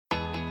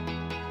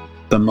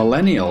The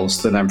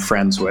millennials that I'm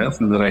friends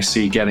with and that I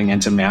see getting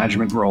into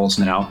management roles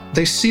now,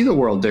 they see the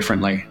world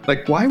differently.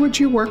 Like, why would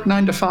you work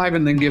 9 to 5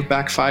 and then give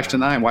back 5 to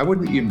 9? Why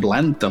wouldn't you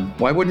blend them?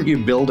 Why wouldn't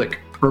you build a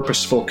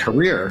purposeful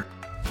career?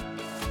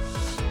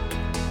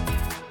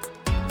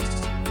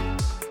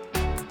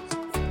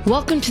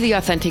 Welcome to the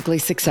Authentically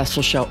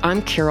Successful Show.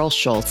 I'm Carol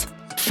Schultz,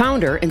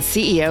 founder and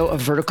CEO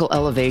of Vertical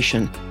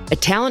Elevation, a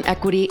talent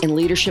equity and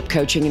leadership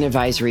coaching and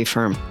advisory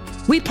firm.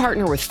 We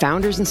partner with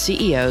founders and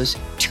CEOs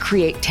to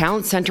create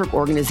talent-centric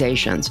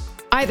organizations,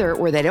 either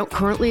where they don't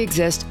currently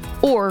exist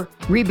or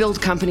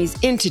rebuild companies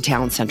into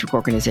talent-centric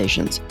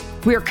organizations.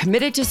 We are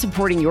committed to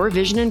supporting your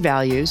vision and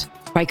values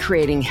by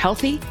creating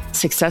healthy,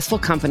 successful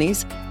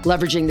companies,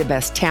 leveraging the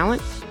best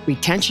talent,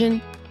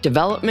 retention,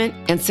 development,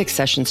 and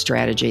succession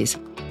strategies.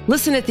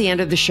 Listen at the end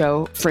of the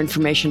show for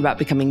information about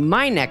becoming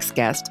my next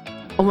guest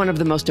on one of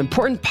the most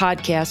important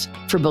podcasts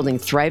for building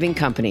thriving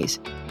companies.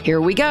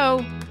 Here we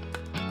go.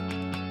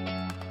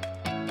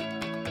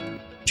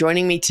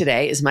 Joining me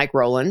today is Mike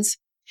Rowlands,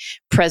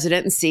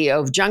 President and CEO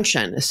of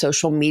Junction, a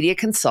social media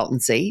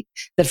consultancy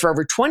that for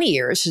over 20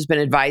 years has been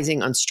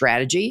advising on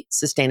strategy,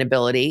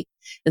 sustainability,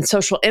 and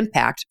social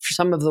impact for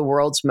some of the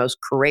world's most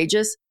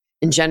courageous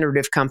and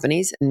generative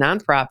companies,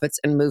 nonprofits,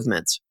 and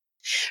movements.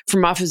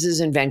 From offices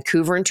in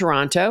Vancouver and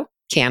Toronto,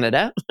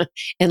 Canada,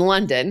 and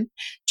London,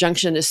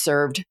 Junction has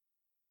served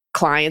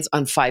clients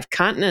on 5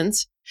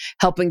 continents,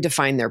 helping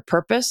define their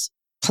purpose,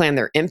 plan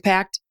their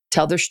impact,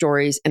 tell their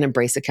stories, and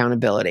embrace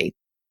accountability.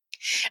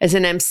 As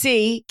an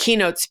MC,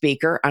 keynote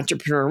speaker,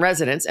 entrepreneur in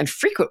residence, and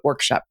frequent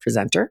workshop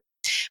presenter,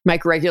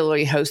 Mike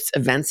regularly hosts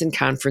events and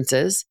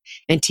conferences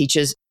and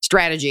teaches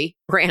strategy,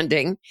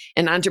 branding,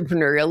 and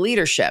entrepreneurial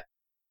leadership.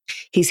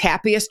 He's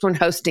happiest when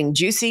hosting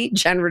juicy,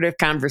 generative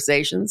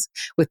conversations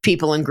with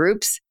people and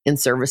groups in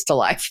service to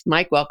life.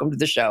 Mike, welcome to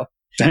the show.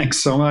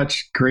 Thanks so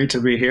much. Great to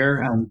be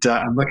here. And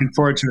I'm looking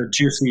forward to a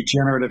juicy,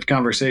 generative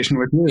conversation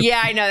with you.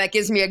 Yeah, I know. That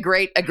gives me a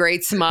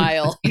great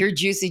smile. Your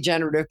juicy,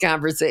 generative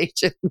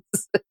conversations.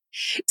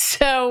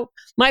 So,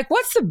 Mike,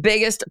 what's the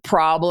biggest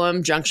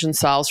problem Junction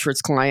solves for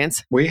its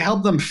clients? We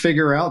help them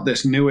figure out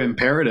this new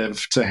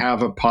imperative to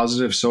have a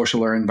positive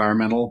social or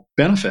environmental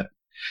benefit.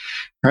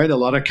 Right? A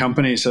lot of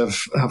companies have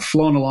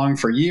flown along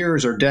for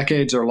years or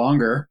decades or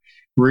longer,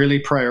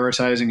 really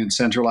prioritizing and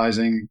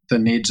centralizing the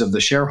needs of the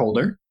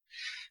shareholder.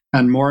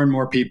 And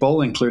more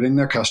people, including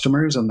their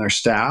customers and their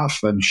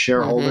staff and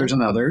shareholders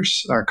and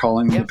others, are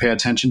calling them to pay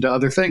attention to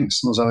other things.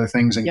 Those other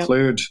things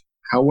include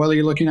how well are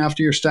you looking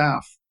after your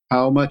staff?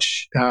 How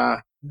much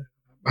of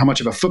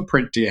a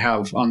footprint do you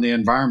have on the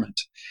environment?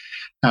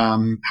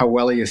 How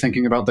well are you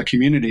thinking about the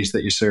communities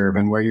that you serve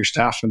and where your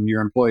staff and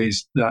your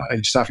employees, your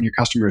staff and your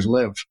customers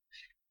live?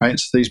 Right.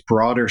 So these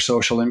broader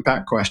social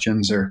impact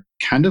questions are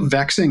kind of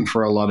vexing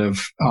for a lot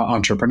of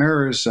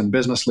entrepreneurs and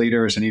business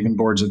leaders and even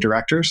boards of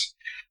directors.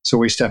 So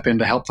we step in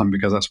to help them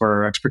because that's where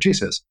our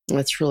expertise is.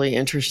 That's really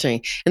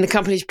interesting. And the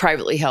company's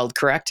privately held,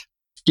 correct?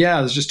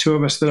 Yeah, there's just 2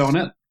 of us that own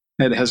it.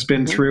 It has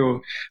been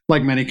through,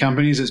 like many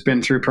companies, it's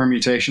been through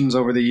permutations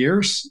over the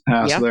years.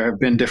 So there have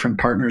been different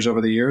partners over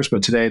the years,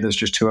 but today there's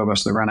just 2 of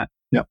us that run it.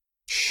 Yep.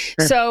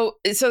 So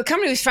the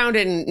company was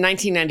founded in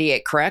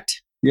 1998,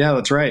 correct? Yeah,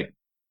 that's right.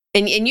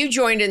 And you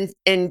joined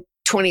in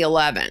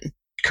 2011.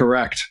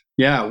 Correct.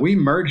 Yeah, we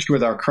merged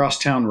with our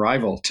crosstown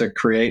rival to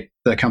create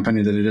the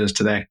company that it is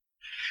today.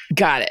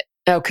 Got it.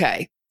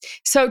 Okay.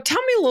 So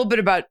tell me a little bit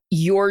about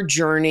your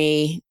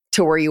journey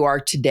to where you are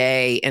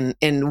today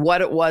and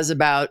what it was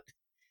about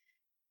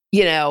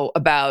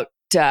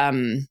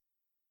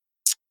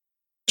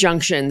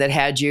Junction that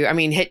had you. I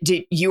mean,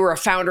 you were a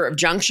founder of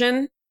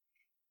Junction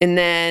and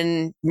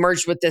then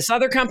merged with this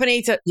other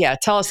company.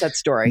 Tell us that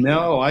story.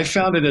 No, I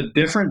founded a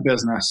different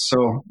business.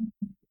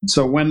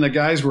 So when the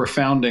guys were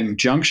founding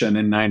Junction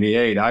in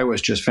 98, I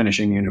was just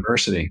finishing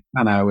university,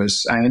 and I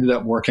ended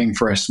up working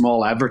for a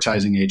small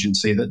advertising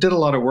agency that did a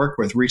lot of work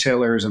with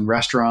retailers and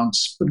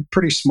restaurants,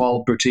 pretty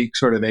small boutique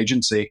sort of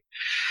agency.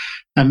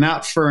 And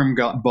that firm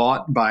got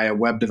bought by a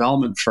web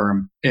development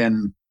firm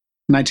in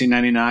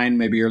 1999,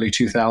 maybe early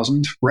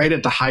 2000, right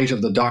at the height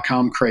of the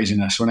dot-com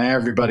craziness when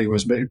everybody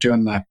was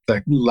doing the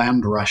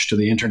land rush to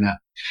the internet.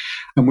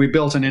 And we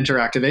built an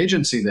interactive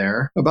agency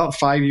there about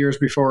 5 years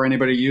before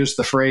anybody used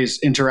the phrase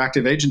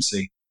interactive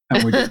agency.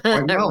 And we did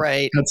quite well.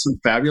 Right. Had some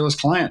fabulous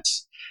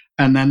clients.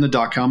 And then the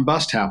dot-com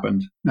bust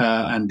happened.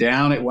 And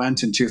down it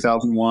went in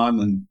 2001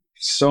 and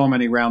so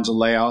many rounds of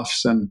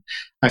layoffs. And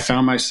I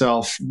found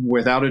myself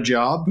without a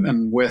job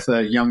and with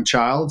a young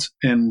child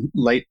in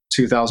late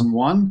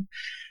 2001.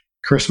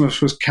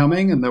 Christmas was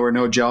coming and there were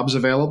no jobs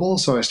available.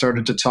 So I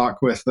started to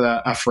talk with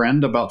a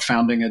friend about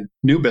founding a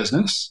new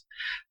business.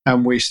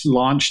 And we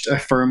launched a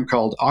firm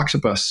called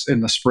Octopus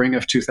in the spring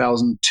of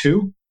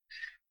 2002.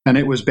 And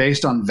it was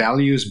based on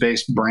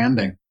values-based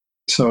branding.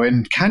 So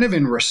in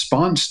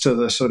response to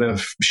the sort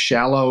of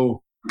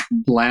shallow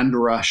land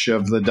rush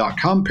of the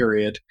dot-com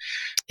period,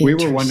 we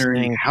were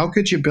wondering, how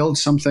could you build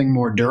something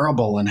more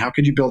durable, and how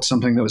could you build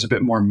something that was a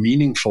bit more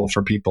meaningful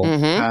for people?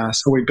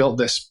 So we built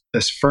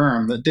this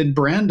firm that did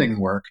branding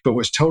work, but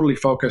was totally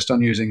focused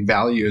on using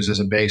values as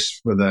a base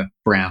for the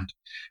brand,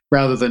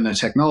 rather than a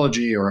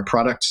technology or a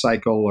product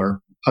cycle or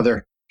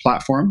other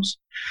platforms.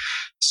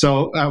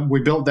 So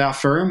we built that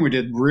firm. We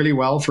did really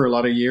well for a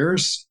lot of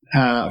years.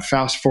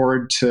 Fast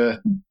forward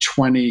to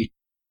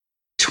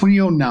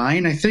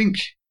 2009, I think.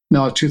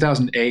 No,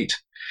 2008.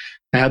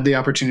 I had the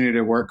opportunity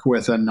to work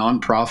with a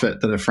nonprofit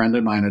that a friend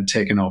of mine had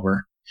taken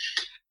over.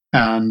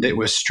 And it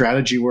was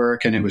strategy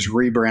work, and it was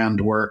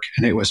rebrand work.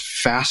 And it was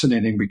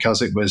fascinating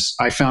because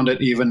I found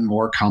it even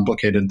more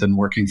complicated than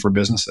working for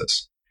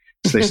businesses.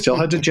 So they still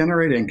had to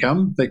generate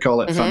income. They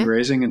call it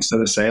fundraising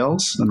instead of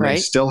sales. And they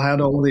still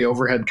had all the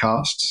overhead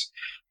costs.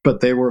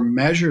 But they were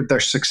measured, their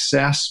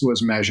success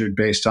was measured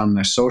based on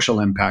their social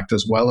impact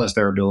as well as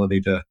their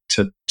ability to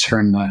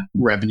turn the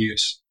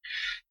revenues.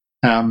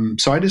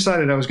 So I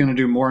decided I was going to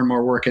do more and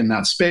more work in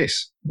that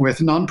space with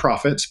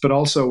nonprofits, but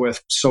also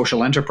with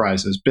social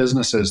enterprises,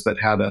 businesses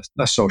that had a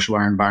social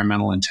or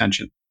environmental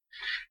intention.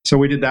 So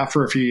we did that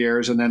for a few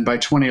years. And then by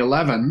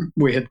 2011,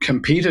 we had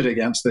competed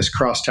against this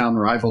crosstown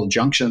rival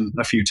Junction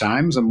a few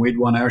times, and we'd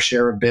won our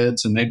share of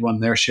bids and they'd won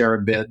their share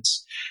of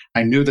bids.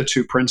 I knew the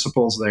two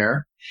principals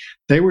there.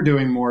 They were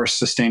doing more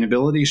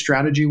sustainability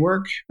strategy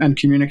work and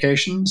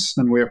communications.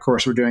 And we, of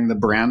course, were doing the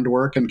brand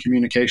work and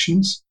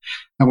communications.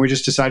 And we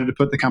just decided to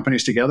put the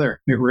companies together.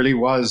 It really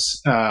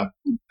was a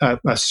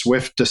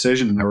swift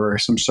decision. There were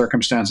some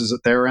circumstances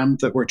at their end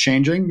that were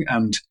changing,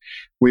 and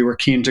we were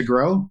keen to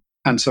grow.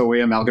 And so we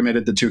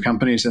amalgamated the two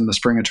companies in the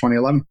spring of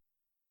 2011.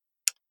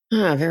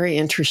 Very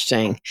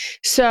interesting.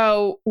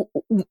 So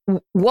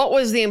what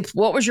was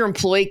your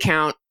employee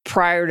count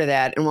prior to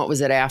that, and what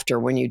was it after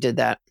when you did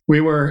that?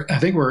 I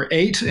think we were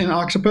 8 in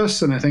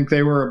Octopus, and I think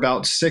they were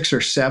about 6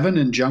 or 7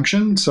 in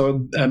Junction.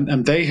 So,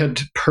 and they had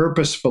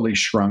purposefully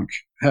shrunk.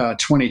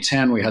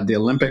 2010, we had the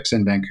Olympics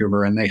in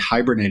Vancouver, and they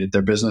hibernated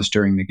their business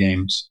during the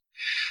games.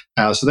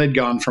 So they'd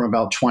gone from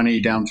about 20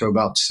 down to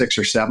about 6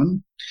 or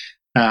 7.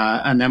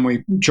 And then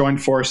we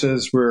joined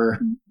forces. We're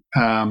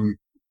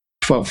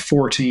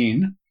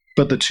 14.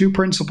 But the two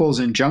principals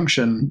in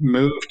Junction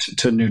moved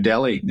to New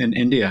Delhi in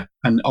India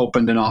and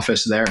opened an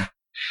office there.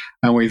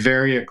 And we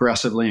very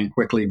aggressively and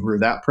quickly grew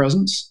that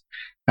presence.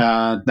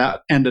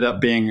 That ended up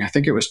being, I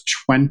think it was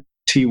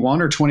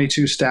 21 or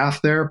 22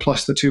 staff there,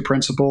 plus the two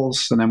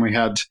principals. And then we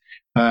had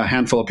a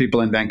handful of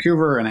people in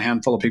Vancouver and a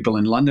handful of people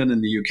in London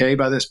in the UK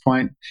by this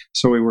point.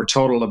 So we were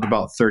total of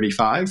about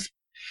 35.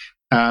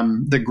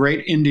 The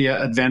Great India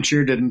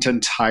Adventure didn't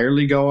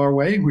entirely go our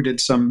way. We did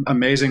some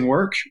amazing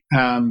work,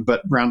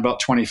 but around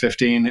about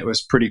 2015, it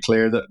was pretty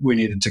clear that we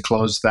needed to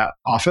close that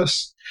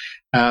office.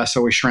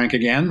 So we shrank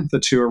again. The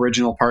two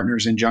original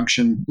partners in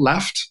Junction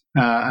left,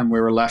 and we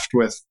were left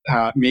with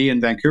me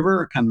in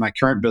Vancouver and my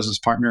current business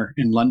partner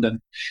in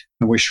London.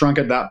 And we shrunk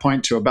at that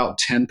point to about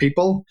 10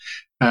 people.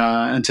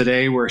 And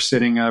today we're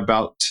sitting at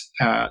about,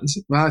 I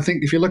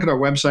think if you look at our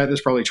website,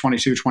 there's probably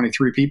 22,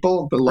 23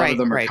 people, but a lot of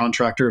them are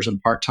contractors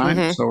and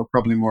part-time. So we're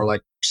probably more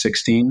like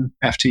 16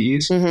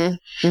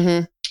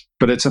 FTEs.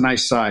 But it's a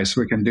nice size.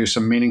 We can do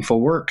some meaningful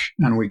work,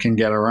 and we can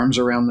get our arms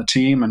around the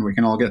team, and we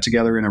can all get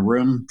together in a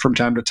room from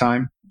time to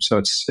time. So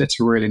it's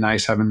really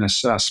nice having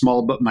this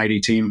small but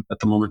mighty team at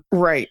the moment.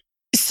 Right.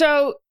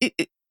 So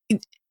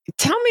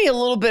tell me a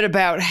little bit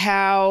about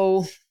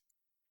how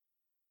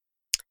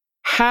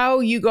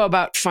you go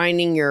about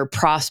finding your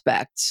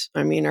prospects.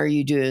 I mean, are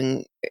you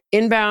doing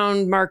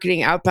inbound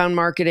marketing, outbound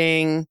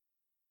marketing,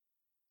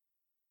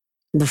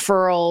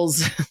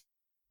 referrals?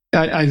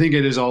 I think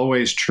it is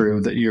always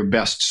true that your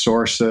best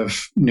source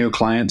of new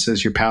clients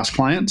is your past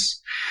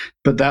clients,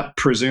 but that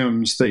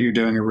presumes that you're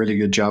doing a really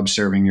good job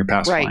serving your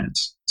past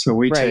clients. So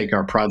we take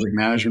our project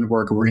management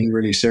work really,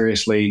 really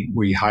seriously.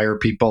 We hire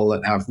people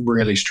that have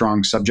really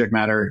strong subject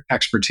matter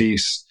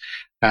expertise.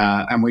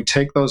 And we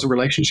take those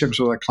relationships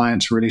with our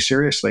clients really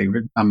seriously.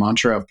 A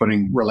mantra of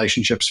putting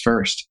relationships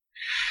first.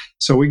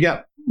 So we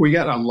get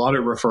a lot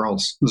of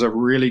referrals. There's a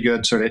really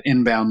good sort of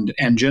inbound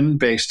engine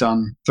based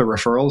on the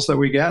referrals that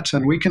we get.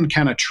 And we can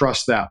kind of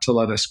trust that to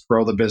let us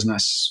grow the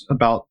business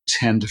about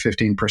 10 to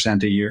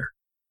 15% a year.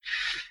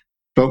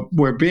 But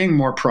we're being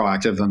more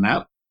proactive than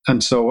that.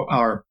 And so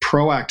our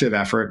proactive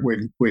effort,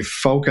 we've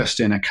focused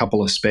in a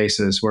couple of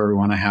spaces where we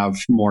want to have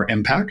more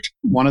impact.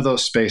 One of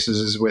those spaces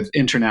is with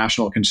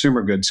international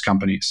consumer goods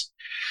companies.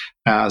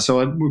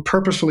 So we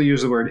purposefully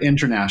use the word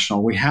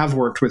international. We have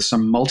worked with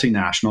some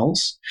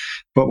multinationals,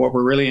 but what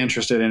we're really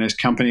interested in is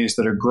companies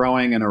that are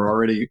growing and are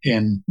already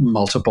in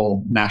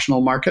multiple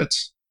national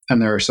markets.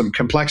 And there are some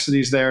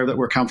complexities there that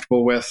we're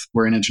comfortable with.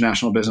 We're in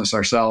international business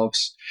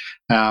ourselves.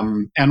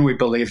 And we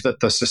believe that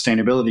the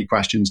sustainability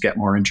questions get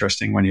more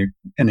interesting when you're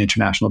in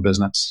international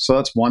business. So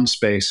that's one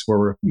space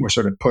where we're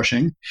sort of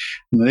pushing.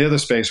 And the other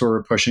space where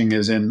we're pushing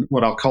is in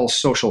what I'll call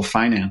social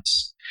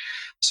finance.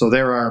 So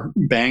there are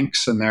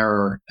banks and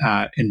there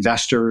are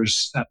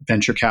investors,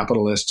 venture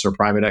capitalists or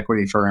private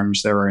equity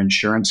firms. There are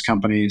insurance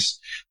companies,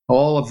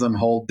 all of them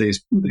hold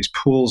these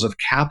pools of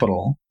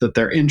capital that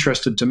they're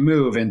interested to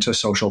move into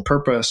social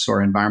purpose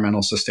or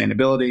environmental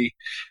sustainability.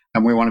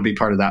 And we want to be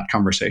part of that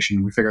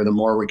conversation. We figure the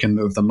more we can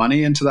move the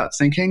money into that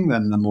thinking,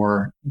 then the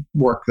more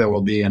work there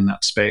will be in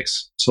that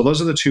space. So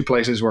those are the two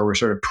places where we're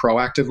sort of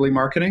proactively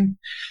marketing,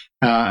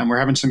 and we're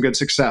having some good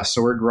success.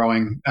 So we're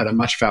growing at a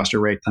much faster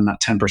rate than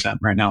that 10%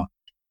 right now.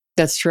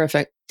 That's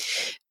terrific.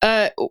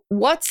 Is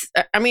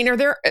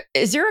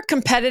there a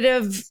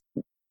competitive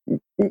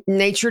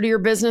nature to your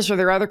business? Are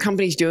there other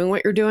companies doing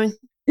what you're doing?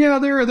 Yeah,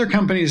 there are other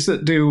companies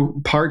that do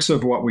parts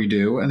of what we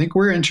do. I think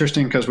we're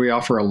interesting because we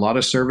offer a lot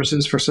of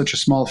services for such a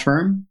small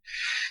firm.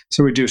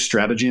 So we do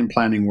strategy and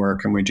planning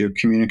work, and we do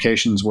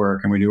communications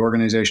work, and we do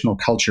organizational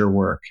culture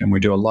work, and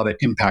we do a lot of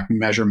impact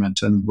measurement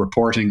and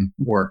reporting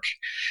work.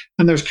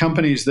 And there's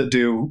companies that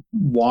do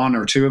one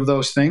or two of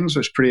those things,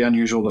 which is pretty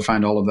unusual to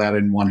find all of that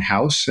in one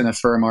house in a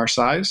firm our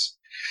size.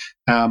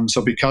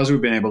 So because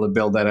we've been able to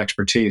build that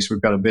expertise,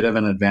 we've got a bit of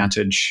an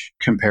advantage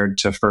compared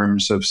to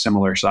firms of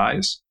similar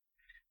size.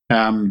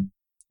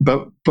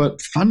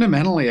 But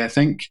fundamentally, I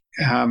think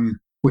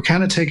we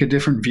kind of take a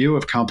different view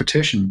of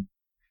competition.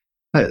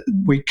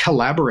 We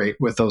collaborate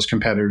with those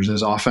competitors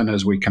as often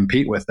as we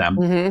compete with them.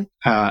 Mm-hmm.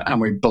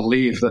 And we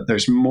believe that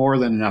there's more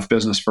than enough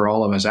business for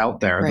all of us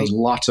out there. Right. There's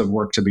lots of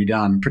work to be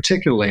done,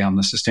 particularly on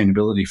the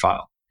sustainability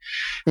file.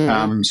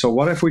 Mm-hmm. So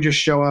what if we just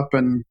show up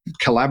and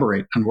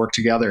collaborate and work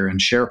together and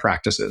share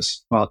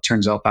practices? Well, it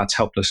turns out that's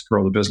helped us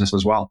grow the business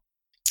as well.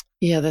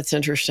 Yeah, that's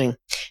interesting.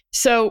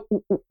 So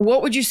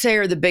what would you say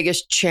are the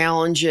biggest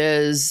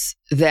challenges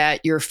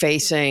that you're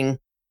facing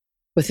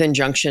within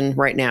Junction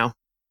right now?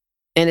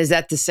 And is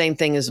that the same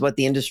thing as what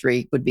the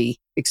industry would be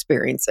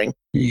experiencing?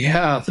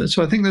 Yeah,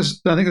 so I think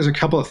there's a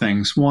couple of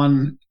things.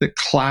 One, the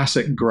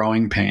classic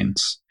growing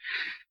pains.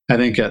 I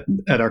think at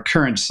our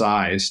current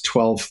size,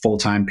 12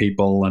 full-time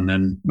people and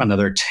then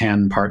another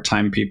 10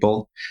 part-time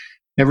people,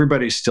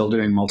 everybody's still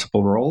doing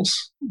multiple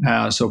roles.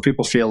 So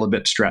people feel a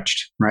bit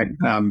stretched, right?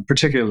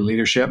 Particularly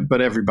leadership, but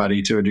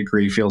everybody to a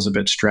degree feels a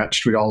bit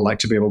stretched. We'd all like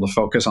to be able to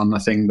focus on the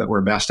thing that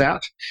we're best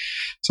at.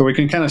 So we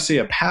can kind of see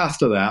a path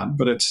to that,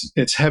 but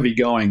it's heavy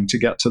going to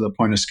get to the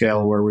point of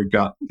scale where we've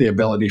got the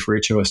ability for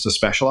each of us to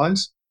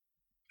specialize.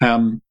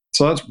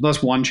 So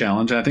that's one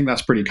challenge. And I think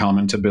that's pretty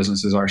common to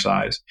businesses our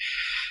size.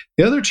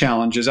 The other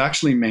challenge is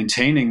actually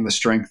maintaining the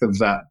strength of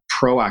that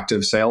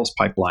proactive sales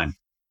pipeline.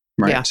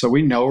 Right. Yeah. So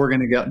we know we're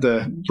going to get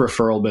the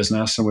referral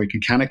business and we can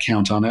kind of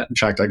count on it. In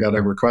fact, I got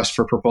a request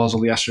for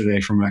proposal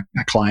yesterday from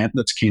a client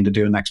that's keen to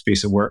do a next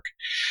piece of work.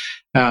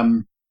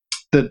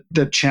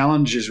 The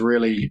challenge is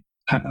really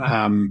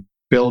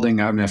building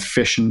an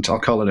efficient, I'll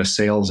call it a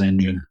sales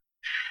engine.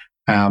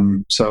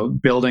 So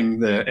building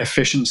the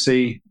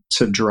efficiency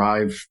to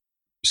drive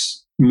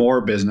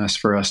more business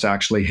for us to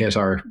actually hit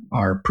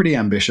our pretty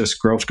ambitious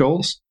growth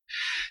goals.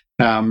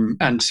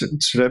 And so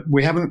that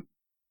we haven't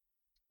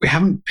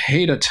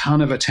paid a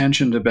ton of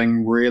attention to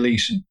being really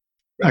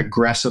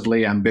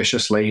aggressively,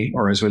 ambitiously,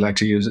 or as we like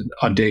to use it,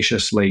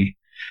 audaciously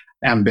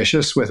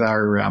ambitious with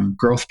our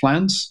growth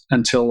plans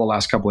until the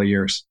last couple of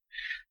years.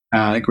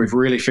 I think we've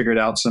really figured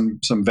out some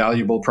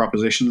valuable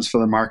propositions for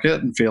the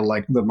market and feel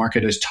like the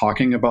market is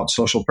talking about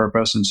social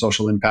purpose and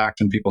social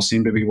impact, and people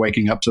seem to be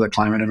waking up to the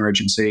climate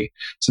emergency.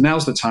 So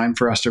now's the time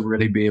for us to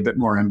really be a bit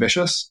more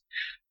ambitious.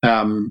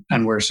 And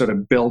we're sort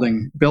of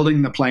building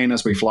the plane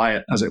as we fly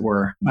it, as it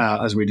were,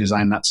 as we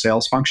design that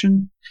sales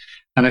function.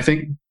 And I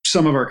think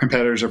some of our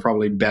competitors are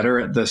probably better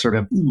at the sort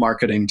of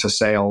marketing to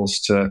sales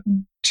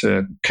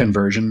to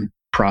conversion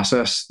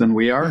process than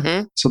we are.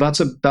 Mm-hmm. So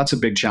that's a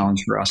big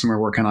challenge for us, and we're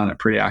working on it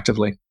pretty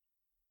actively.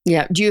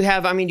 Yeah. Do you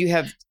have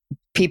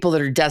people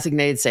that are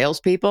designated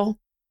salespeople?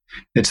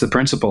 It's the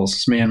principals.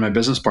 It's me and my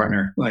business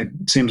partner. Like,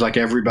 it seems like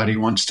everybody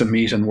wants to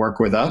meet and work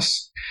with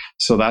us.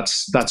 So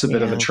that's a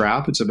bit of a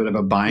trap. It's a bit of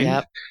a bind.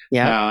 Yep.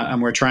 Yep.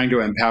 And we're trying to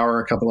empower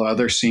a couple of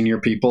other senior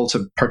people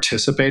to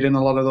participate in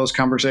a lot of those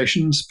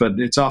conversations. But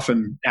it's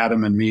often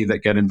Adam and me that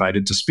get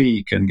invited to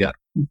speak and get,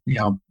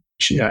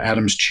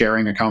 Adam's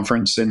chairing a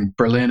conference in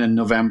Berlin in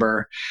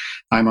November.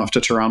 I'm off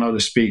to Toronto to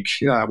speak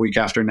week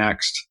after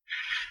next.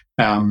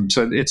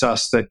 So it's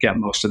us that get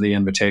most of the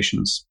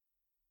invitations.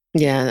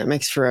 Yeah, that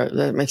makes for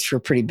a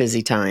pretty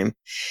busy time.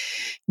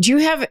 Do you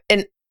have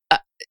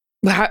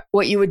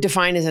what you would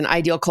define as an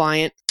ideal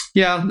client?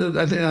 Yeah,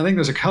 I think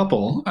there's a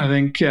couple. I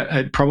think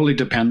it probably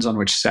depends on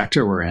which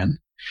sector we're in.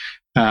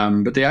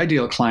 But the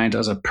ideal client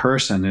as a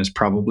person is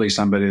probably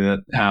somebody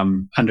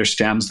that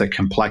understands the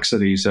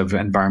complexities of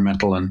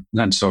environmental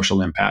and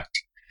social impact,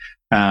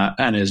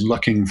 and is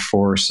looking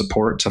for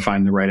support to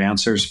find the right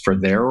answers for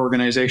their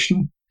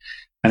organization.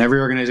 And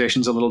every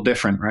organization is a little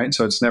different, right?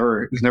 So it's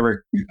never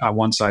a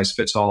one size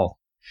fits all.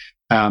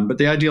 But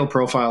the ideal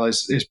profile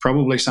is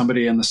probably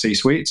somebody in the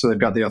C-suite, so they've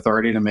got the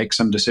authority to make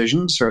some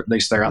decisions, or at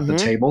least they're at the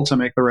table to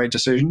make the right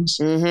decisions.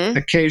 Mm-hmm.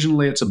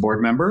 Occasionally, it's a board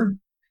member.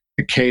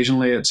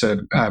 Occasionally, it's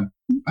a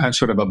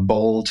sort of a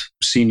bold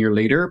senior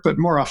leader, but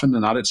more often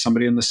than not, it's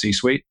somebody in the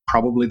C-suite,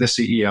 probably the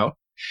CEO.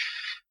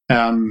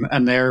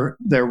 And they're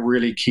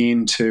really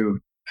keen to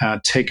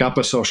take up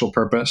a social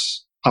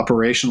purpose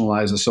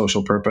operationalize a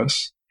social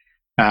purpose,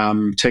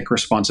 take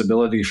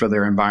responsibility for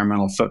their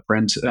environmental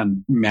footprint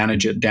and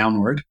manage it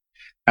downward,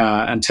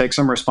 and take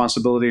some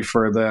responsibility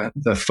for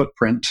the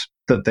footprint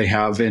that they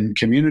have in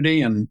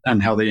community and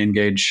how they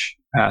engage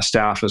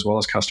staff as well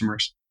as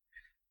customers.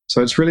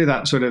 So it's really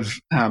that sort of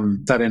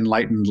that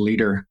enlightened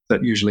leader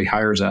that usually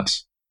hires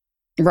us.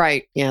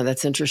 Right. Yeah,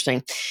 that's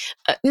interesting.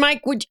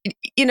 Mike,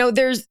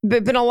 there's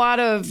been a lot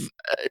of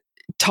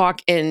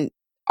talk in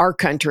our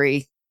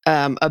country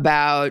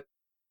about,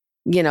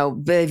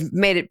 they've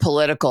made it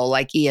political,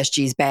 like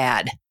ESG is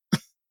bad.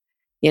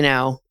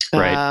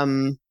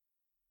 Right.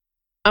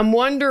 I'm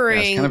wondering,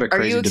 it's kind of a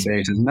crazy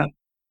debate, isn't it?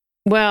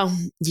 Well,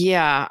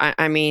 yeah.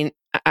 I mean,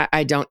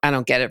 I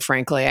don't get it,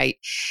 frankly.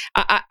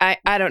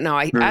 I don't know.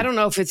 I don't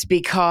know if it's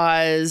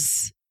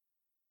because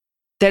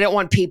they don't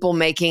want people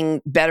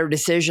making better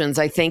decisions.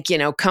 I think,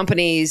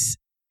 companies,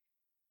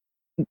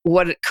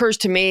 what occurs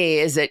to me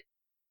is that,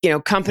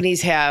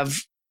 companies have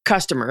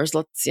customers,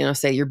 let's,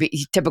 say your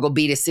typical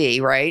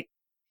B2C, right?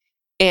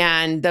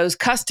 And those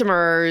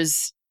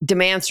customers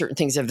demand certain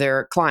things of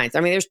their clients.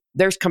 I mean,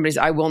 there's companies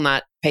I will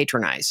not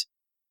patronize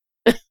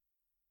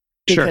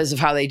because of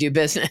how they do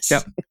business.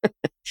 Yep.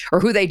 Or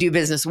who they do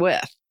business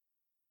with.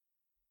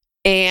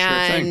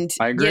 And,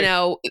 I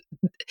agree.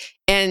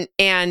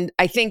 And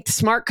I think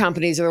smart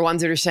companies are the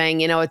ones that are saying,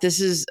 this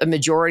is a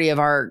majority of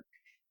our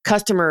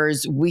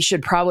customers. We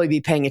should probably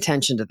be paying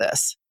attention to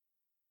this.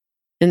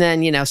 And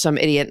then, some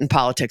idiot in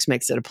politics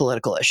makes it a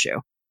political issue.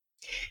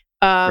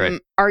 Right.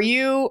 Are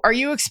you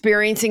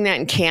experiencing that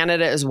in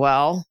Canada as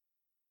well?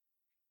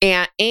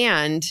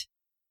 And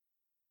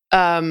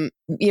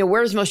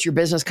where does most of your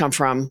business come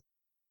from?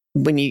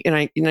 When you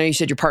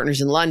said your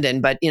partner's in London,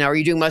 but are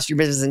you doing most of your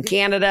business in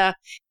Canada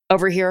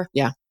over here?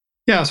 Yeah.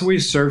 Yeah. So we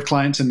serve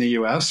clients in the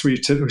US.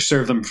 We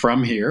serve them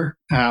from here,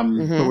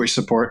 but we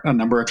support a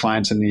number of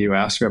clients in the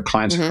US. We have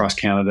clients across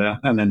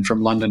Canada, and then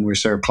from London we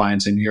serve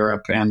clients in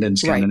Europe and in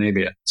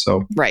Scandinavia. Right.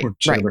 So we're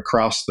sort of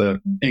across the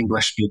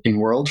English-speaking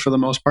world for the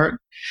most part.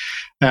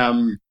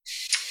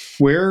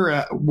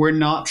 We're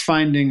not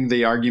finding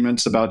the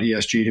arguments about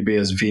ESG to be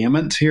as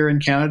vehement here in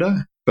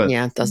Canada, but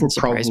we're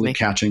probably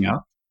catching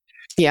up.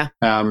 Yeah.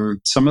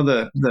 Some of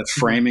the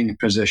framing and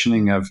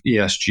positioning of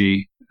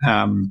ESG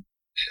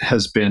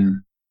has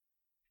been,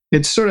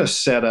 it's sort of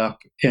set up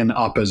in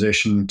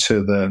opposition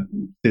to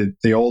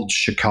the old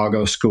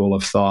Chicago school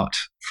of thought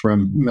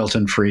from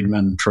Milton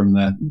Friedman from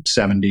the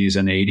 70s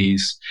and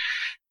 80s,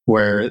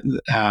 where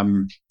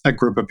a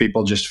group of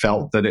people just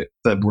felt that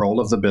the role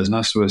of the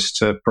business was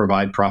to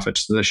provide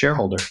profits to the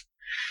shareholder.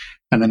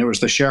 And then it was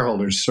the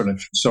shareholders' sort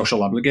of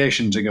social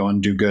obligation to go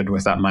and do good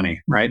with that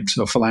money, right?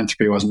 So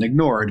philanthropy wasn't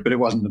ignored, but it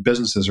wasn't the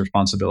business's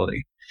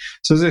responsibility.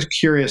 So there's this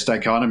curious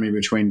dichotomy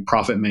between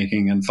profit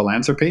making and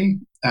philanthropy.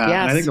 And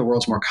I think the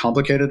world's more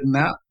complicated than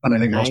that. And I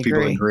think most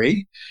people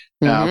agree.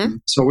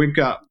 So we've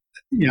got,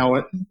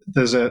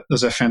 there's a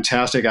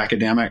fantastic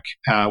academic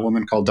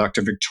woman called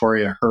Dr.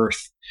 Victoria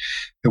Hirth,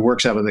 who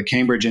works out of the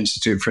Cambridge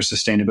Institute for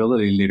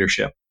Sustainability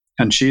Leadership.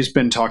 And she's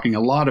been talking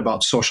a lot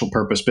about social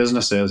purpose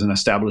businesses and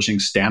establishing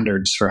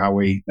standards for how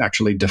we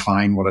actually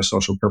define what a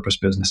social purpose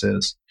business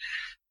is.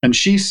 And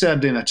she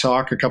said in a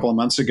talk a couple of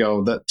months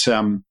ago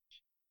that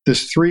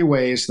there's three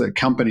ways that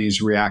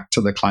companies react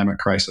to the climate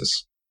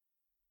crisis.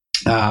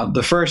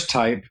 The first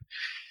type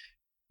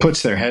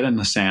puts their head in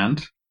the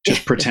sand,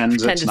 just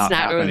pretends it's not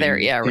happening. There.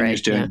 Yeah, right.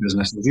 Just doing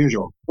business as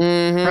usual.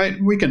 Right?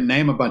 We can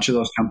name a bunch of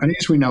those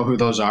companies. We know who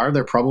those are.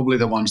 They're probably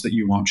the ones that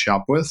you won't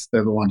shop with.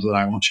 They're the ones that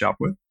I won't shop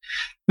with.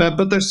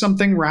 But there's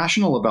something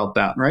rational about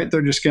that, right?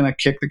 They're just going to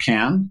kick the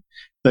can.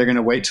 They're going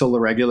to wait till the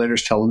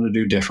regulators tell them to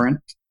do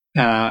different.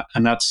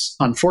 And that's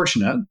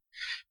unfortunate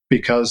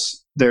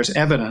because there's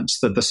evidence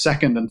that the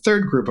second and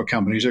third group of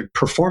companies are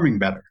performing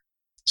better.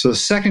 So the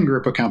second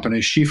group of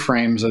companies she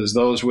frames as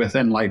those with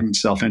enlightened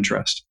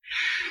self-interest.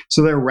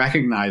 So they're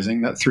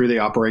recognizing that through the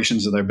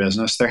operations of their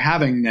business, they're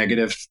having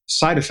negative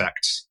side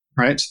effects,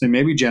 right? So they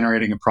may be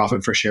generating a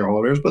profit for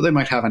shareholders, but they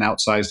might have an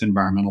outsized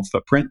environmental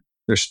footprint.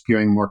 They're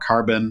spewing more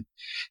carbon,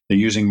 they're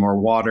using more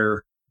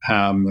water,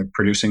 they're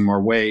producing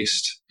more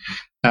waste,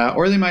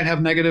 or they might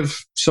have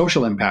negative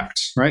social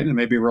impacts, right? They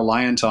may be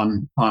reliant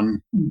on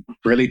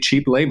really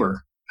cheap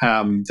labor.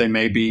 They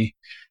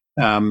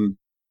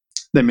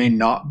may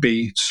not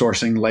be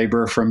sourcing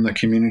labor from the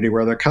community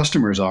where their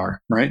customers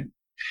are, right?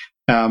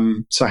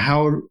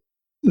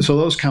 So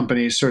those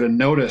companies sort of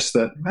notice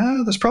that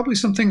there's probably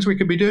some things we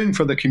could be doing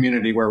for the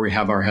community where we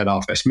have our head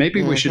office.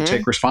 Maybe we should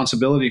take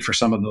responsibility for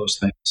some of those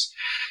things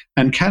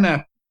and kind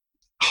of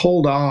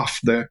hold off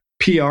the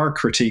PR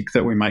critique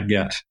that we might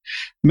get.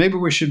 Maybe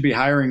we should be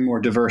hiring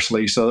more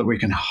diversely so that we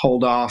can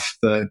hold off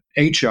the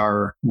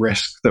HR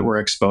risk that we're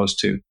exposed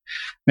to.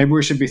 Maybe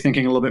we should be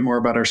thinking a little bit more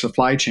about our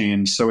supply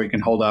chains so we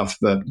can hold off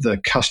the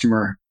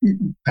customer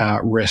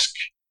risk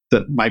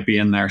that might be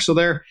in there. So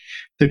they're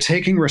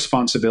taking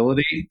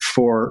responsibility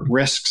for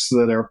risks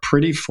that are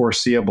pretty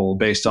foreseeable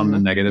based on the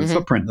negative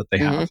footprint that they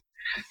have.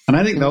 And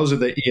I think those are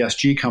the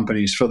ESG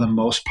companies for the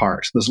most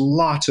part. There's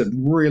lots of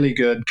really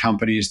good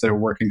companies that are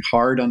working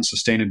hard on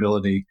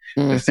sustainability.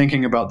 They're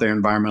thinking about their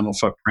environmental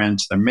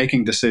footprint. They're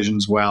making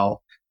decisions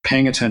well,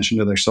 paying attention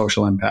to their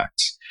social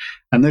impacts.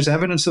 And there's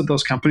evidence that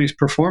those companies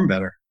perform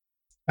better.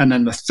 And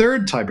then the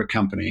third type of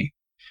company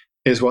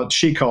is what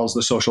she calls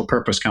the social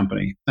purpose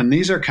company. And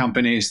these are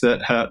companies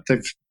that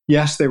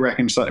they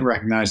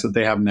recognize that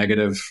they have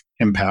negative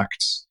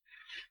impacts,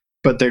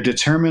 but they're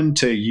determined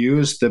to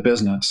use the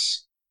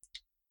business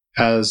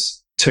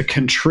as to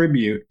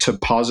contribute to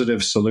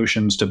positive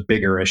solutions to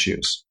bigger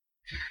issues,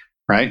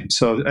 right?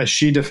 So as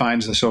she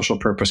defines the social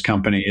purpose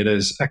company, it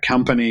is a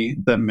company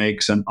that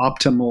makes an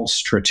optimal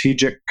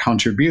strategic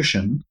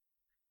contribution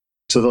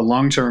to the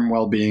long-term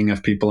well-being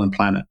of people and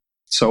planet.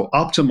 So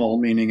optimal,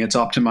 meaning it's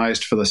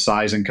optimized for the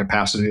size and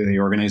capacity of the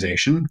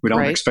organization. We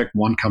don't expect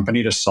one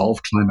company to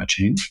solve climate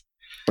change.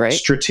 Right.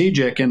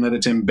 Strategic in that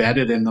it's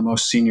embedded in the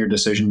most senior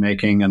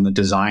decision-making and the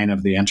design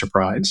of the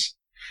enterprise.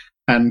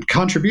 And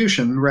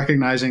contribution,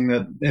 recognizing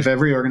that if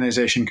every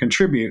organization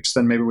contributes,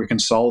 then maybe we can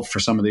solve for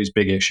some of these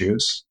big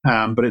issues.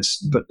 But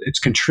it's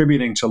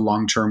contributing to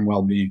long-term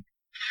well-being.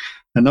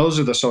 And those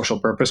are the social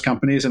purpose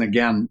companies. And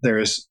again, there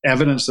is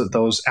evidence that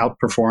those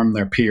outperform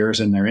their peers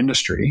in their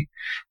industry.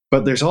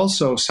 But there's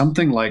also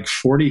something like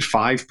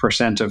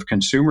 45% of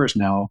consumers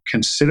now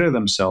consider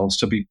themselves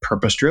to be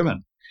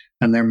purpose-driven.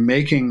 And they're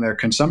making their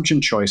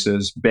consumption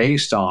choices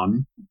based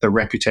on the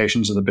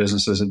reputations of the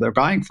businesses that they're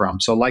buying from.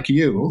 So like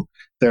you,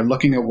 they're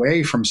looking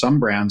away from some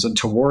brands and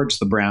towards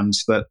the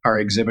brands that are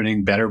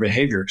exhibiting better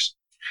behaviors.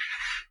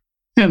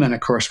 And then,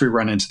 of course, we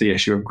run into the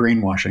issue of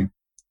greenwashing.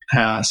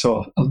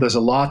 So there's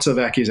lots of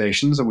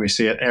accusations, and we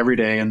see it every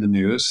day in the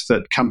news,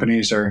 that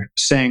companies are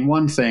saying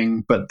one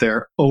thing, but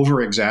they're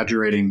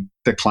over-exaggerating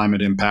the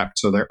climate impact.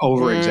 So they're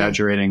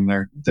over-exaggerating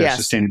their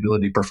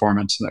sustainability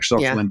performance and their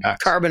social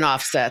impact. Carbon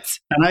offsets.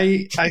 And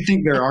I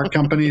think there are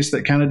companies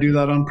that kind of do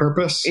that on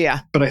purpose. Yeah.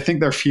 But I think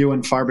they're few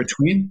and far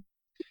between.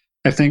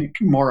 I think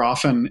more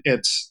often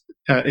it's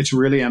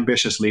really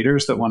ambitious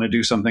leaders that want to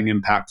do something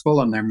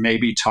impactful, and they're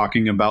maybe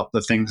talking about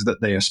the things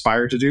that they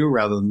aspire to do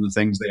rather than the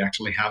things they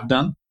actually have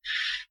done.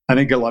 I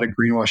think a lot of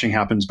greenwashing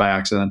happens by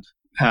accident.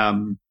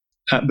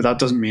 But that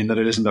doesn't mean that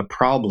it isn't a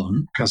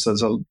problem, because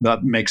that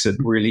makes it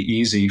really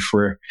easy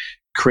for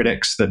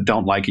critics that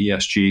don't like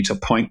ESG to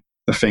point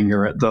the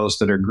finger at those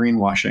that are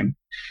greenwashing.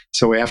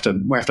 So we have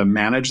to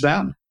manage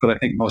that. But I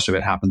think most of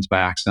it happens by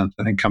accident.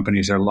 I think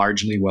companies are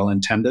largely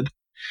well-intended.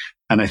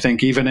 And I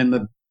think even in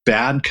the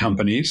bad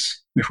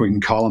companies, if we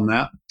can call them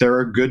that, there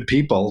are good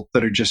people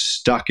that are just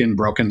stuck in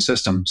broken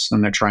systems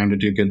and they're trying to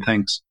do good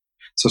things.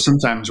 So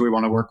sometimes we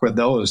want to work with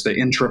those,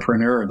 the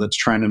entrepreneur that's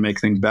trying to make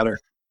things better.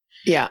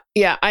 Yeah.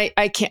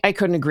 I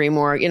couldn't agree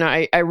more.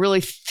 I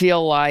really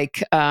feel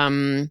like,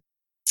 there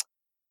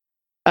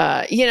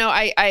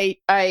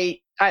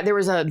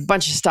was a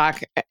bunch of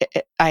stock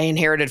I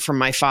inherited from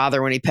my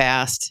father when he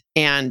passed,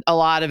 and a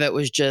lot of it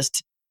was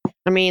just,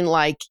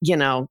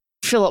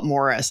 Philip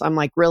Morris. I'm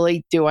like,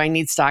 really? Do I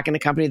need stock in a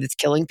company that's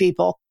killing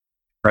people?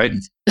 Right.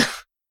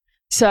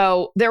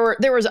 So there were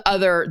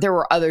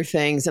other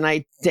things, and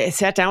I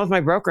sat down with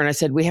my broker and I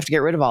said, we have to get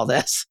rid of all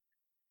this.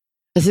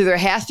 I said, there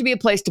has to be a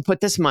place to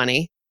put this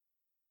money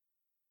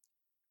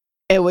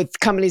with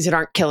companies that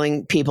aren't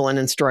killing people and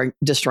destroying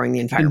the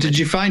environment. And did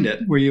you find it?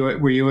 Were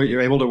you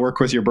able to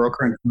work with your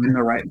broker and find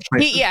the right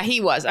place?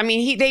 He was. I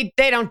mean,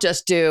 they don't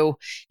just do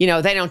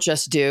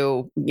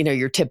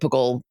your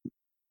typical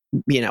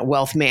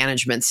wealth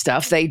management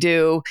stuff. They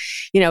do,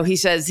 he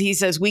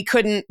says we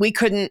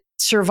couldn't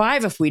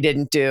survive if we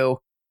didn't do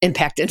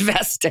impact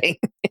investing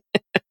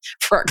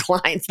for our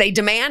clients. They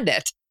demand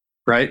it.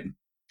 Right.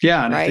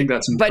 Yeah. And I think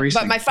that's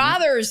increasing. But my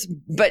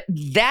but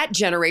that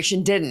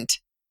generation didn't.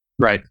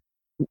 Right.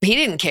 He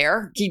didn't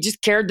care. He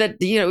just cared that,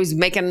 he was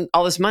making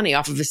all this money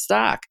off of his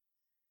stock.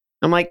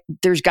 I'm like,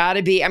 there's got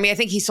to be, I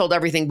think he sold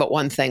everything but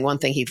one thing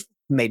he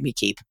made me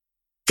keep.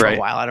 For a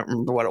while. I don't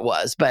remember what it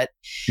was, but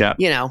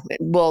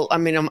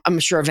I'm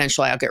sure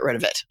eventually I'll get rid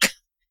of it.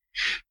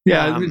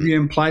 Yeah, you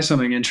imply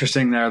something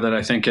interesting there that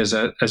I think is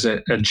a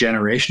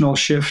generational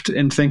shift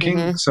in thinking.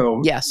 Mm-hmm. So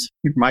yes,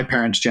 my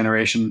parents'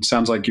 generation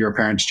sounds like your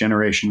parents'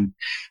 generation.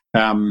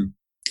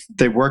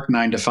 They worked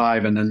 9 to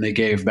 5 and then they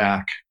gave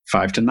back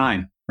 5 to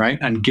 9. Right.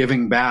 And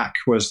giving back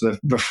was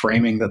the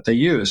framing that they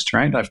used.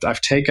 Right. I've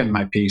taken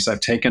my peace.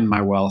 I've taken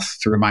my wealth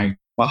through my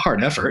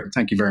hard effort.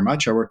 Thank you very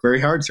much. I worked very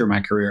hard through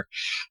my career.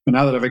 But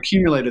now that I've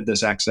accumulated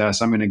this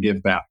excess, I'm going to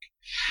give back.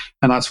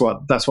 And that's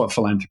what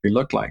philanthropy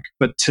looked like.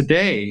 But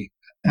today,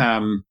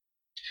 I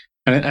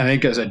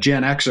think as a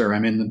Gen Xer,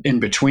 I'm in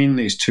between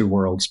these two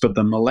worlds. But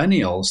the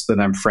millennials that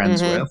I'm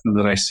friends with and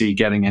that I see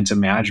getting into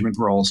management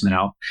roles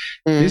now,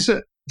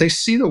 they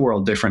see the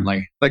world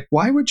differently. Like,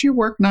 why would you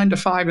work 9 to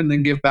 5 and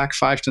then give back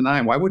 5 to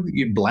 9? Why wouldn't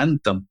you blend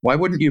them? Why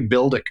wouldn't you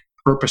build a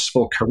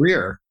purposeful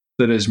career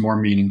that is more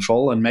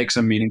meaningful and makes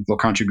a meaningful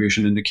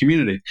contribution in the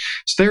community?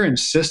 So they're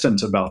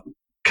insistent about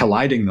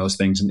colliding those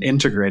things and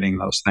integrating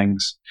those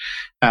things.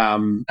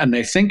 And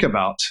they think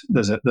about,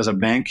 there's a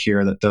bank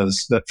here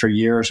that for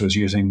years was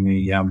using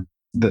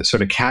the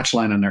sort of catch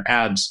line on their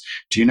ads,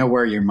 do you know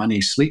where your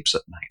money sleeps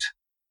at night?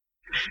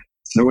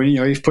 So when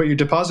you've put your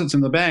deposits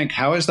in the bank,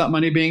 how is that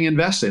money being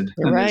invested?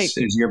 And Right.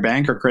 is your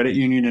bank or credit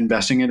union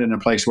investing it in a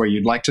place where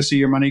you'd like to see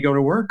your money go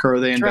to work, or are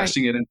they That's right.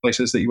 investing it in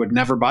places that you would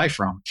never buy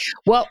from?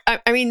 Well,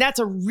 I mean, that's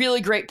a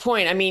really great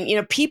point. I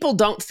mean, people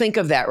don't think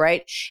of that,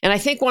 right? And I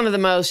think one of the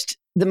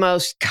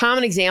most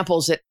common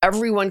examples that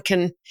everyone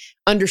can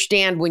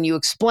understand when you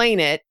explain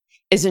it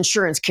is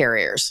insurance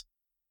carriers,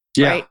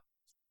 Yeah. right?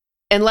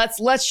 And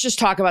let's just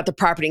talk about the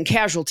property and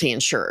casualty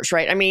insurers,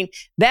 right? I mean,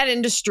 that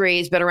industry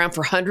has been around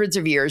for hundreds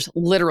of years,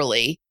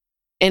 literally,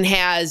 and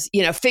has,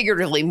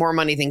 figuratively more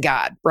money than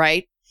God,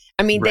 right?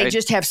 I mean, they Right.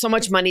 just have so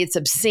much money, it's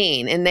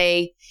obscene. And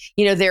they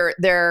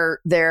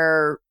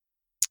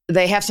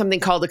have something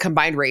called a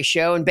combined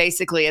ratio. And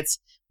basically it's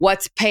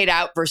what's paid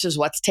out versus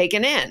what's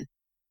taken in.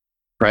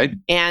 Right.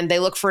 And they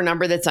look for a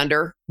number that's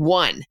under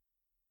 1,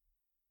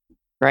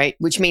 right?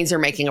 Which means they're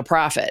making a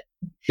profit.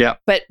 Yeah.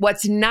 But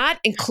what's not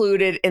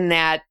included in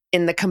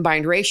the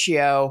combined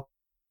ratio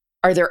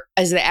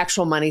is the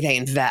actual money they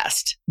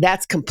invest.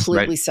 That's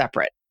completely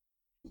separate.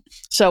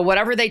 So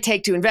whatever they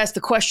take to invest,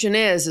 the question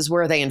is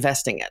where are they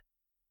investing it?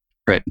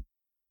 Right.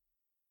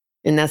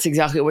 And that's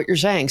exactly what you're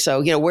saying.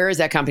 So, where is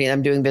that company that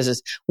I'm doing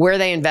business? Where are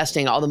they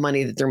investing all the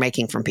money that they're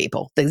making from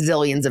people, the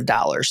zillions of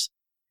dollars?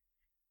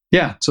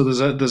 Yeah. So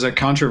there's a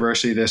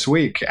controversy this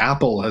week.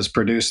 Apple has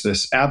produced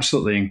this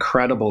absolutely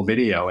incredible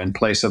video in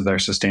place of their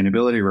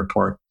sustainability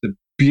report. The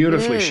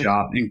beautifully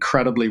shot,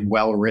 incredibly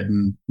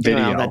well-written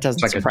video. Well, that doesn't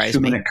it's like surprise a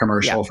 2-minute me.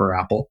 commercial for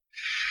Apple.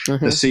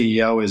 Mm-hmm. The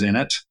CEO is in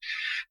it.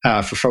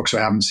 For folks who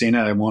haven't seen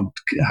it, I won't.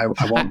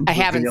 I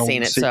haven't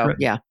seen it, so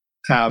yeah.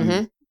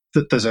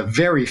 There's a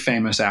very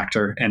famous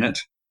actor in it,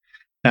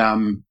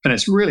 and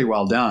it's really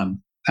well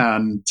done.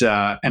 And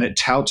it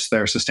touts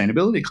their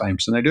sustainability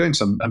claims, and they're doing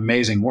some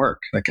amazing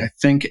work. Like I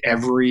think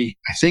every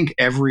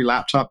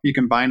laptop you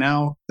can buy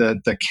now,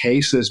 the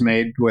case is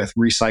made with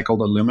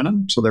recycled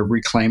aluminum, so they're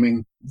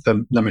reclaiming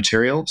the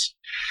materials.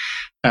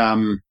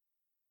 They're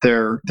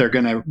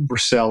going to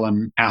sell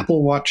an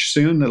Apple Watch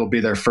soon. It'll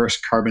be their first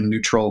carbon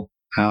neutral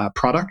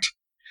product.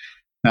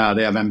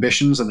 They have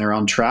ambitions and they're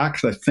on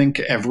track. I think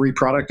every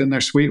product in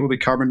their suite will be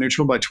carbon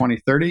neutral by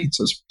 2030.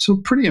 So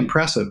pretty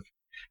impressive.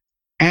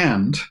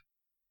 And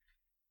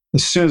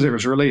as soon as it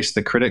was released,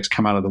 the critics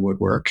come out of the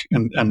woodwork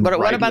and But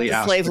what about rightly the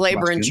ask slave the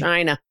labor in question,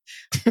 China?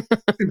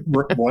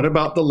 what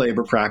about the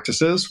labor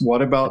practices?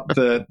 What about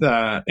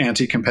the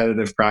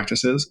anti-competitive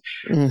practices?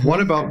 Mm-hmm.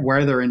 What about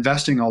where they're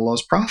investing all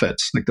those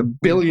profits? Like the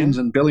billions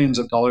and billions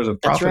of dollars of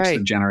That's profits right.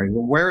 they generate.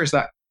 Well, where's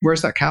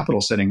that capital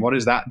sitting? What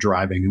is that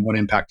driving? And what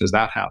impact does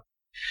that have?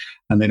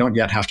 And they don't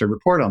yet have to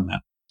report on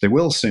that. They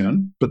will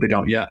soon, but they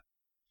don't yet.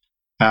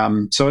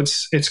 So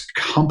it's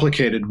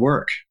complicated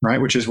work,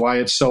 right? Which is why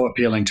it's so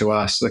appealing to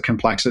us. The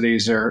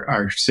complexities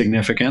are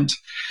significant.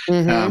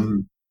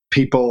 Mm-hmm.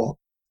 People,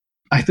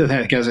 I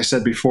think, as I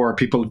said before,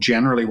 people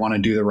generally want to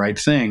do the right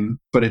thing,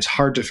 but it's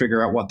hard to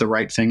figure out what the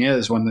right thing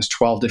is when there's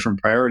 12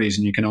 different priorities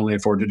and you can only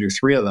afford to do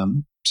 3 of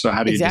them. So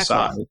how do you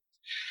decide?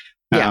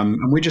 Yeah.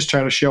 And we just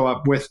try to show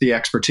up with the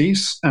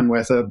expertise and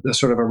with a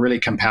sort of a really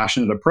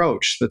compassionate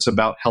approach that's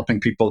about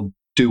helping people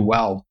do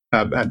well.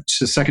 It's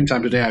the second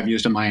time today I've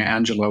used a Maya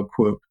Angelou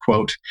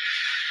quote.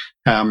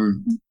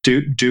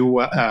 Do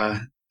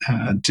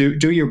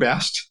your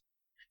best,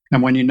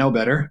 and when you know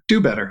better, do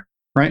better.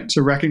 Right.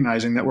 So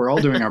recognizing that we're all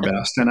doing our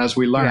best, and as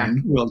we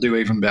learn, we'll do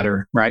even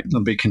better. Right.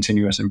 There'll be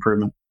continuous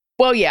improvement.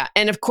 Well, yeah,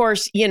 and of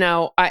course,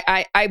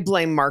 I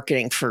blame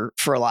marketing for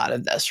a lot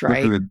of this,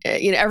 right?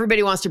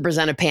 Everybody wants to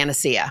present a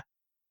panacea,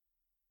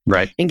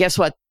 right? And guess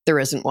what? There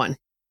isn't one.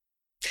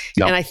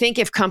 Yep. And I think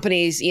if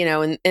companies,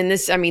 and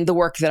this, I mean, the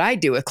work that I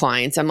do with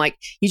clients, I'm like,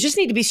 you just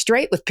need to be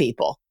straight with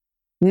people.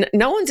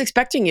 No one's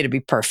expecting you to be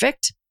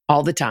perfect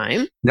all the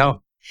time.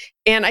 No.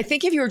 And I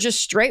think if you were just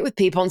straight with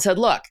people and said,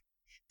 look,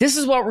 this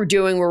is what we're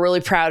doing, we're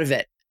really proud of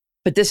it,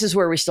 but this is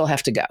where we still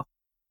have to go.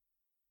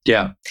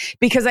 Yeah.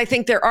 Because I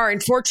think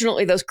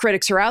unfortunately, those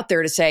critics are out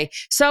there to say,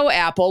 so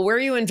Apple, where are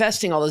you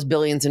investing all those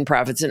billions in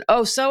profits? And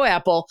so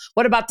Apple,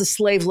 what about the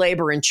slave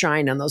labor in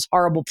China and those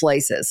horrible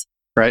places?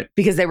 Right.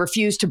 Because they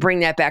refuse to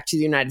bring that back to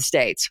the United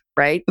States,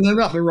 right? And they're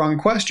not the wrong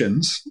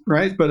questions,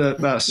 right? But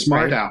a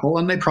smart Apple,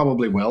 and they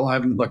probably will. I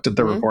haven't looked at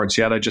the reports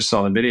yet. I just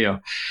saw the video.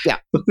 Yeah.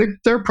 But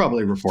they're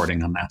probably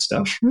reporting on that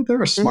stuff.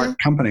 They're a smart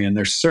company, and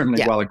they're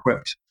certainly well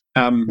equipped.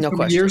 No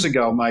question. Years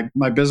ago,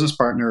 my business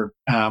partner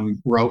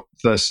wrote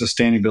the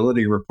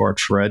sustainability report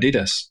for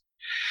Adidas.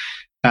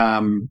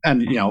 And,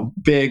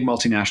 big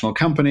multinational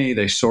company,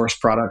 they source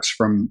products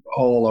from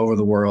all over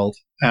the world.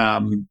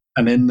 And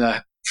in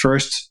the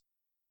first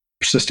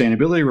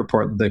sustainability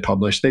report that they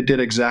published, they did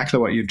exactly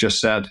what you've just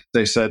said.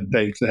 They said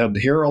they had,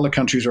 here are all the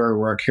countries where we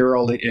work, here are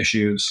all the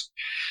issues.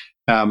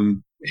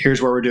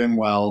 Here's where we're doing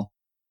well.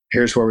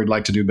 Here's where we'd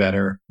like to do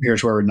better.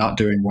 Here's where we're not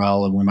doing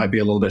well, and we might be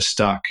a little bit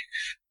stuck.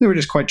 they were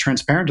just quite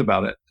transparent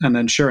about it. And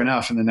then sure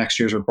enough, in the next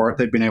year's report,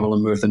 they'd been able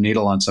to move the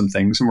needle on some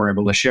things and were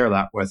able to share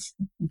that with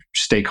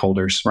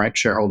stakeholders, right?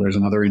 Shareholders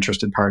and other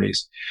interested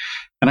parties.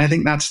 And I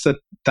think that's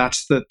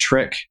the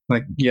trick.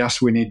 Like,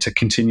 yes, we need to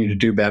continue to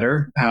do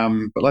better,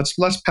 but let's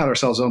pat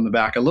ourselves on the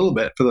back a little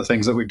bit for the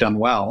things that we've done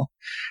well,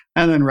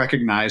 and then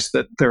recognize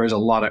that there is a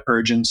lot of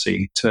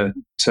urgency to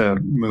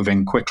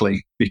moving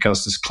quickly,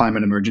 because this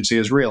climate emergency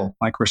is real.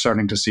 Like, we're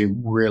starting to see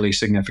really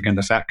significant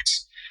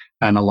effects,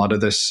 and a lot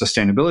of this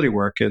sustainability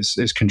work is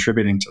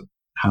contributing to.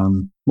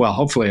 Well,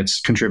 hopefully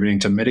it's contributing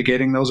to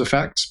mitigating those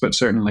effects, but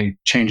certainly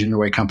changing the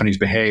way companies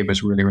behave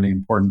is really, really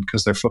important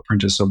because their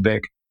footprint is so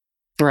big.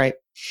 Right.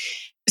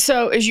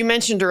 So, as you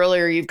mentioned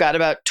earlier, you've got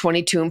about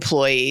 22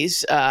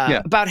 employees.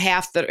 About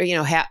half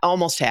that,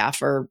 almost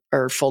half are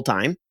full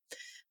time.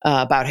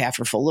 About half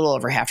are full, a little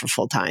over half are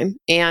full time.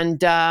 And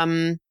tell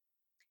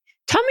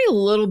me a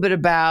little bit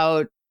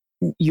about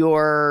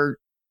your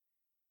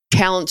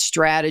talent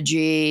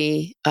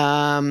strategy.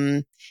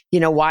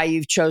 Why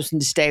you've chosen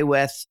to stay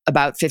with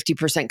about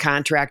 50%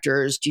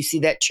 contractors. Do you see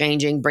that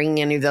changing?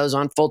 Bringing any of those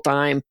on full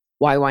time?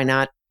 Why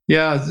not?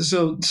 Yeah,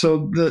 so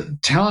the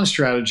talent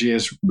strategy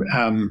is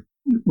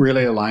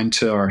really aligned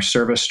to our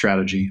service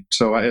strategy.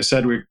 So I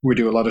said we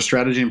do a lot of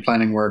strategy and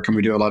planning work, and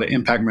we do a lot of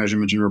impact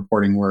measurement and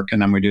reporting work, and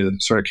then we do the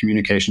sort of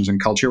communications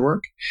and culture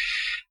work.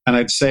 And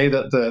I'd say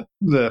that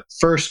the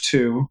first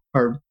two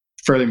are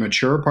fairly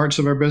mature parts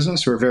of our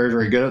business. We're very,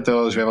 very good at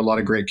those. We have a lot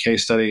of great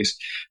case studies.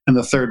 And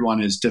the third one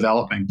is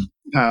developing.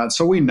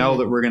 So we know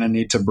that we're going to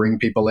need to bring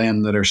people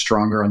in that are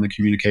stronger on the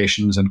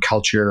communications and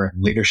culture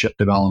and leadership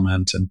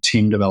development and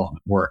team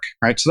development work,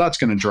 right? So that's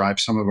going to drive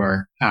some of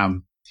our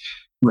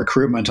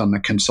recruitment on the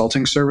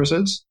consulting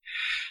services.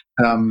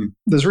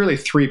 There's really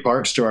three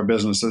parts to our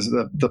business. There's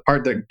the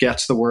part that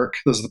gets the work,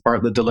 there's the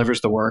part that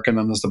delivers the work, and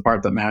then there's the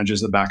part that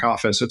manages the back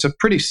office. It's a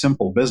pretty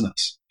simple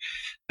business.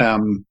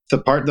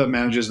 The part that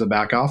manages the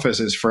back office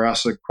is, for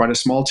us, quite a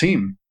small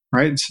team,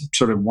 right? It's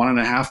sort of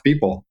 1.5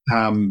 people.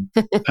 And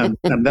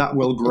that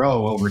will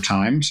grow over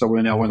time. So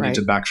we know we'll need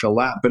to backfill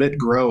that, but it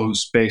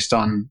grows based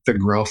on the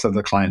growth of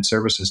the client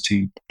services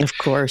team. Of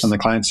course. And the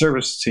client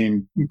services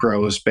team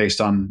grows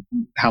based on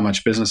how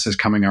much business is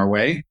coming our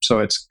way. So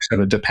it's sort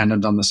of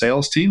dependent on the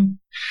sales team.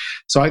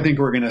 So I think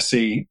we're going to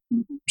see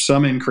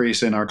some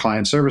increase in our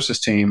client services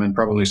team, and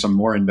probably some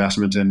more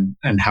investment in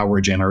how we're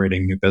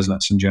generating new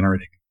business and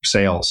generating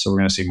sales. So we're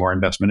going to see more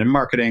investment in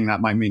marketing.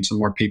 That might mean some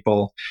more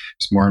people.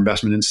 Some more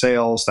investment in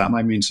sales. That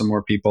might mean some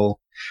more people.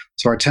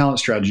 So our talent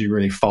strategy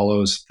really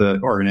follows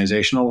the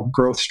organizational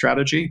growth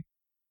strategy.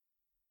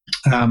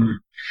 The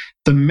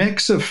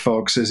mix of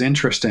folks is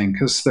interesting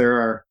because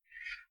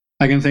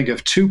I can think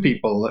of 2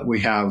 people that we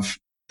have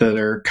that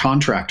are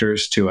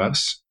contractors to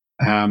us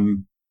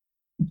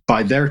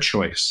by their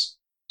choice.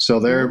 So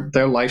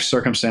their life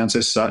circumstance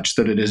is such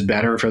that it is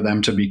better for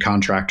them to be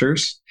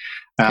contractors.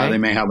 They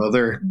may have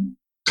other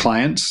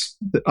clients,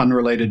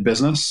 unrelated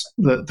business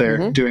that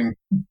they're doing.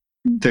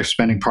 They're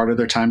spending part of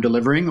their time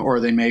delivering, or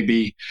they may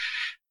be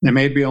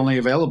only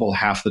available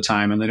half the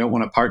time, and they don't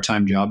want a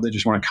part-time job. They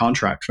just want a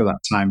contract for that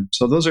time.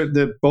 So those are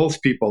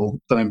both people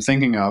that I'm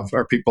thinking of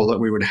are people that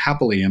we would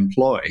happily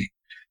employ,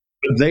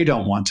 but they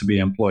don't want to be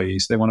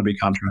employees. They want to be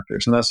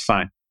contractors, and that's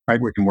fine,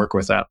 right? We can work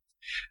with that.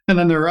 And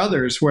then there are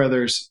others where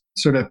there's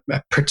sort of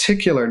a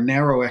particular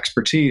narrow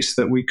expertise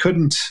that we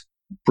couldn't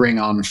bring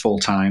on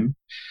full-time,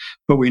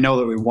 but we know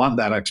that we want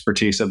that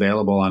expertise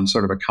available on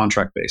sort of a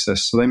contract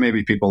basis. So they may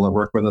be people that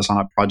work with us on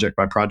a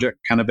project-by-project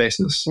kind of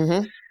basis.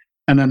 Mm-hmm.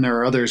 And then there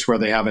are others where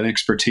they have an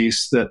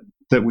expertise that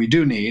we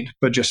do need,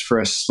 but just for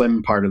a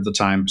slim part of the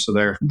time. So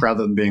they're,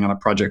 rather than being on a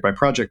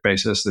project-by-project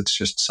basis, it's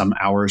just some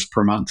hours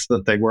per month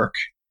that they work.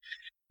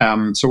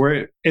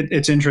 So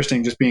it's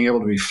interesting just being able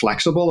to be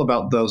flexible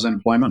about those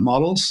employment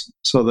models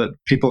so that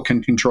people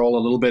can control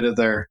a little bit of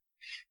their,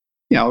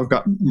 we've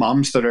got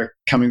moms that are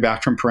coming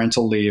back from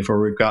parental leave,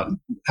 or we've got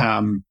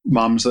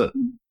moms that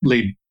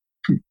lead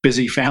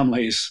busy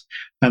families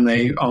and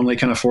they only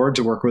can afford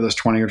to work with us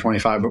 20 or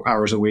 25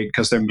 hours a week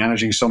because they're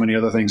managing so many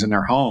other things in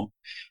their home.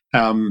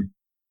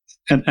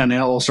 And in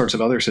all sorts of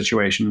other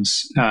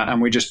situations.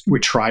 And we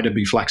try to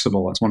be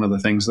flexible. It's one of the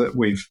things that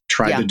we've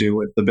tried to do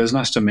with the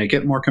business to make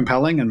it more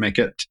compelling and make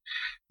it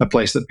a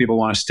place that people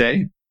want to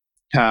stay.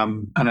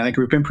 And I think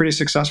we've been pretty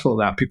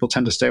successful at that. People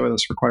tend to stay with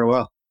us for quite a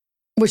while.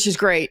 Which is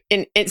great.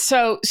 And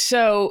so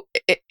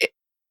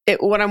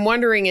what I'm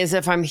wondering is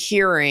if I'm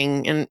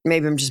hearing, and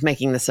maybe I'm just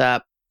making this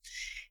up,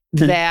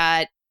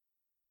 that,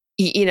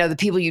 the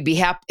people you'd be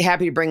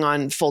happy to bring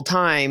on full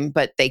time,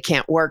 but they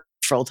can't work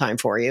full time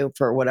for you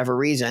for whatever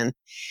reason.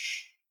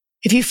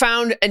 If you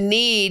found a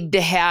need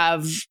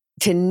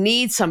to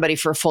need somebody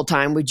for full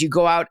time, would you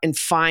go out and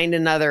find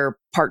another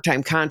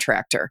part-time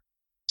contractor?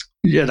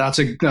 Yeah, that's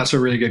a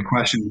really good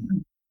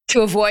question.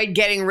 To avoid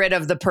getting rid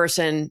of the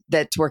person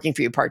that's working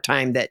for you part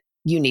time that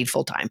you need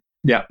full time.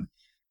 Yeah.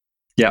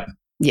 Got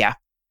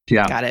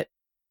it.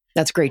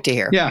 That's great to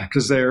hear. Yeah,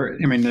 because they're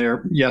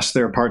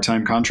a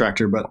part-time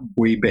contractor, but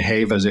we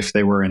behave as if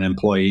they were an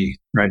employee,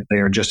 right? They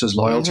are just as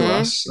loyal to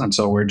us, and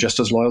so we're just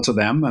as loyal to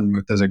them.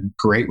 And there's a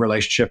great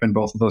relationship in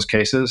both of those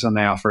cases, and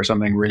they offer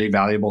something really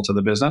valuable to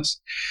the business.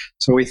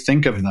 So we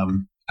think of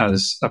them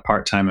as a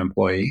part-time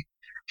employee.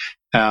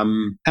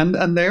 And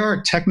they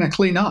are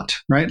technically not,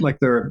 right? Like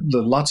there are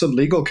lots of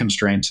legal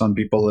constraints on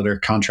people that are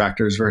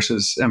contractors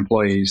versus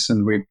employees,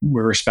 and we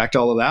respect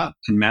all of that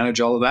and manage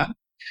all of that.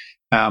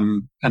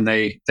 And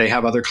they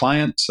have other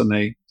clients, and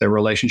their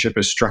relationship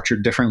is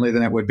structured differently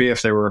than it would be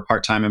if they were a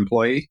part-time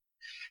employee.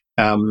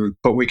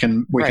 But we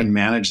can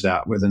manage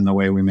that within the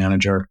way we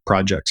manage our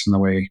projects and the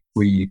way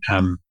we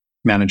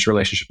manage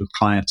relationships with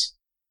clients.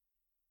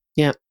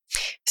 Yeah.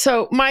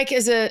 So, Mike,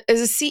 as a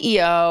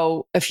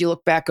CEO, if you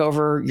look back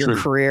over your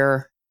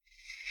career,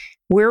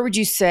 where would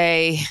you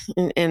say?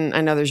 And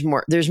I know there's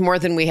more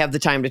than we have the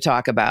time to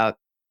talk about,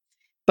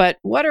 but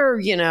what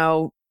are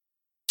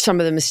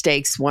some of the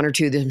mistakes, one or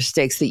two of the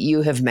mistakes that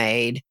you have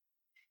made?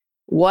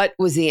 What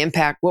was the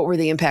impact? What was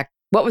the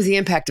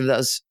impact of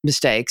those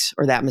mistakes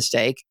or that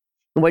mistake?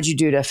 And what'd you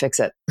do to fix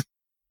it?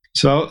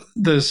 So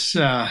this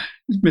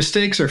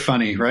mistakes are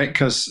funny, right?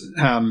 Because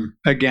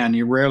again,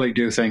 you rarely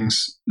do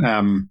things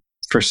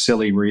for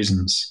silly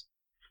reasons.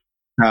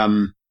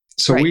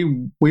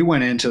 We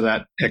went into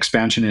that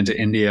expansion into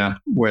India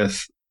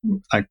with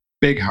like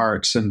big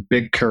hearts and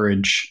big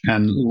courage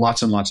and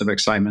lots of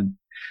excitement.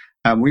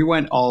 We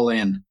went all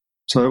in.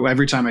 So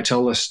every time I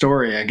tell this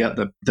story, I get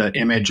the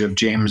image of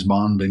James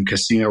Bond in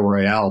Casino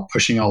Royale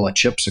pushing all the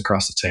chips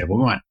across the table.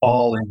 We went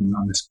all in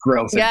on this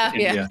growth into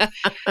India.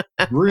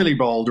 Really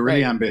bold,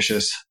 really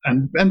ambitious,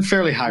 and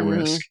fairly high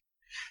risk.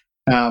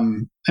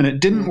 And it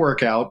didn't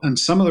work out. And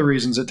some of the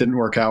reasons it didn't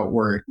work out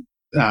were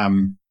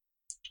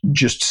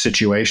just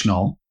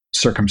situational,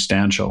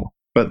 circumstantial.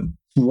 But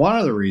one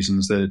of the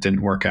reasons that it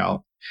didn't work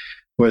out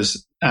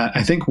was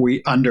I think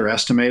we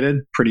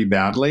underestimated pretty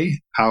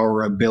badly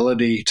our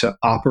ability to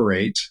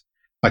operate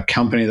a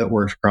company that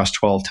worked across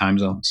 12 time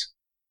zones.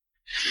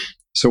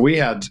 So we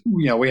had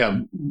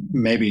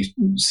maybe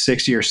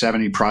 60 or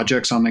 70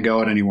 projects on the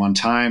go at any one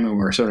time, and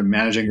we were sort of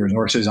managing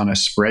resources on a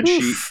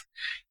spreadsheet.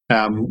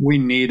 We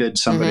needed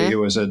somebody who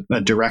was a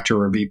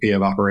director or VP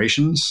of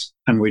operations,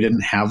 and we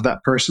didn't have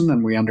that person,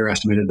 and we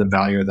underestimated the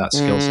value of that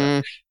skill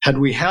set. Had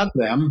we had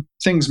them,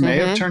 things may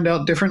have turned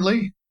out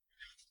differently.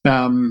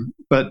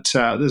 But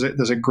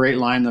there's a great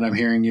line that I'm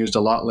hearing used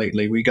a lot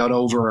lately. We got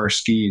over our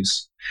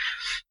skis.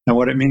 And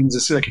what it means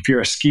is like if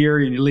you're a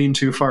skier and you lean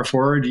too far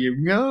forward, you're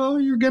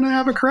going to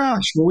have a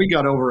crash. Well, we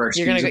got over our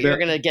skis You're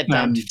going to get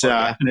down.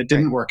 And it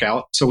didn't work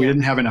out. So we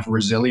didn't have enough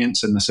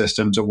resilience in the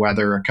system to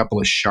weather a couple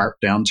of sharp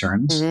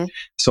downturns.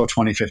 So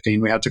 2015,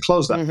 we had to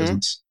close that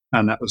business.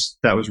 And that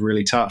was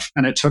really tough.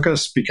 And it took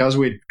us, because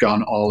we'd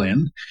gone all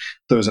in,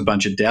 there was a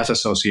bunch of debt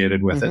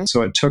associated with it.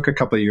 So it took a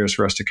couple of years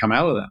for us to come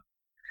out of that.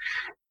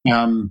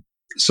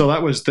 So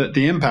that was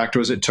the impact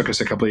was it took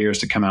us a couple of years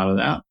to come out of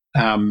that.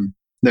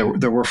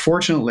 There were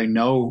fortunately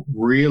no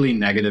really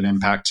negative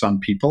impacts on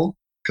people,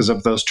 because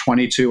of those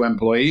 22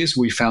 employees,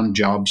 we found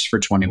jobs for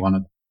 21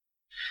 of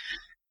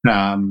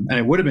them. And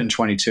it would have been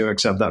 22,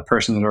 except that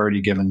person had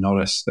already given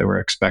notice they were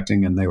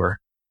expecting, and they were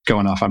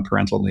going off on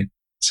parental leave.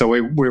 So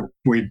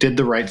we did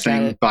the right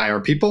thing by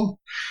our people.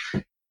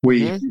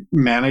 We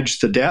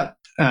managed the debt.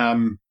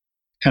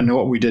 And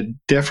what we did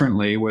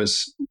differently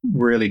was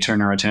really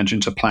turn our attention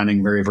to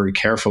planning very, very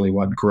carefully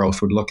what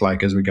growth would look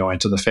like as we go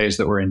into the phase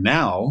that we're in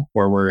now,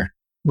 where we're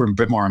a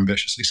bit more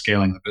ambitiously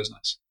scaling the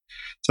business.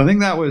 So I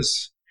think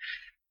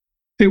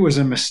it was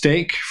a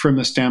mistake from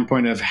the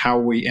standpoint of how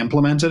we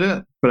implemented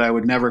it, but I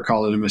would never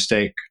call it a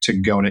mistake to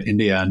go to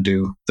India and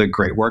do the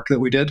great work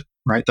that we did,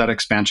 right? That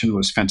expansion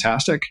was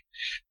fantastic.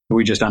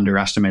 We just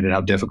underestimated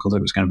how difficult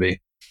it was going to be.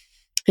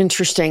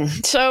 Interesting.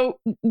 So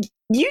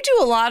you do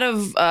a lot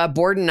of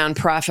board and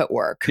nonprofit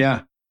work.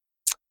 Yeah.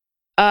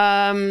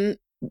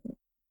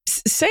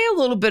 Say a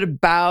little bit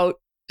about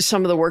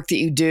some of the work that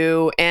you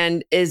do,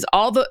 and is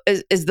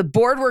the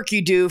board work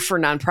you do for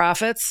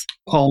nonprofits?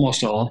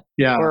 Almost all.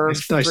 Yeah.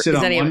 I sit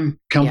on one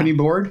company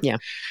board. Yeah.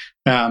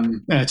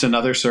 And it's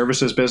another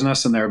services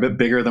business, and they're a bit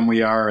bigger than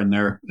we are, and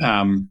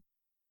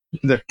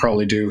they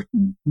probably do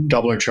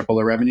double or triple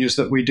the revenues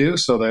that we do.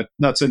 So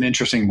that's an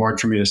interesting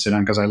board for me to sit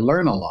on, because I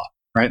learn a lot.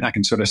 Right. And I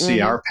can sort of see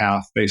our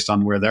path based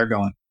on where they're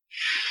going.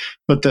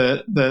 But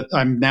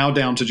I'm now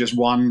down to just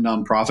one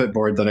nonprofit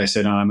board that I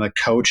sit on. I'm the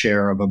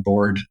co-chair of a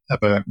board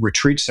of a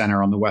retreat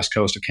center on the west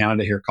coast of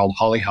Canada here called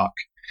Hollyhock.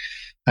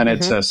 And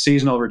it's a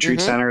seasonal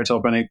retreat center. It's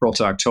open April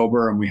to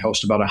October, and we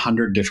host about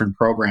 100 different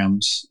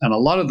programs. And a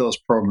lot of those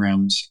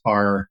programs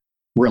are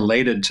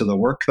related to the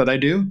work that I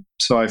do.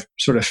 So I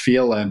sort of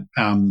feel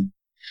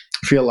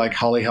like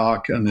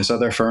Hollyhock and this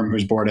other firm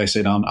whose board I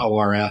sit on,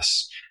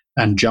 ORS,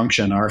 and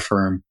Junction, our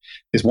firm,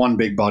 is one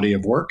big body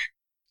of work.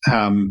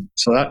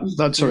 So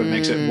that sort of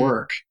makes it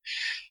work.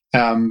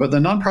 But the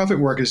nonprofit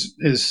work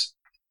is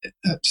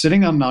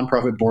sitting on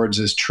nonprofit boards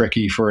is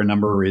tricky for a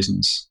number of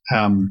reasons.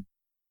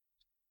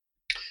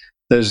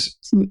 There's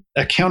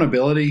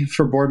accountability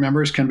for board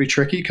members can be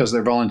tricky because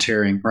they're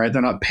volunteering, right?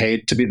 They're not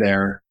paid to be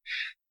there.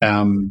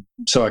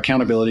 So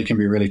accountability can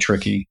be really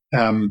tricky.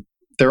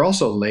 They're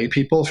also lay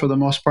people for the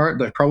most part.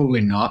 They're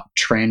probably not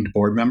trained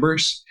board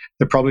members.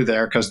 They're probably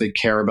there because they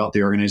care about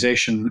the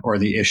organization or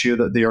the issue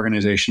that the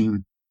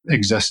organization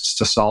exists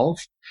to solve.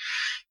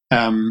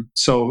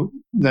 So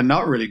they're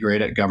not really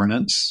great at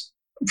governance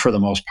for the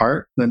most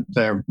part.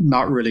 They're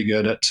not really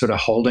good at sort of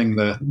holding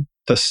the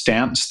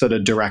stance that a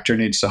director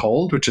needs to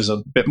hold, which is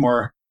a bit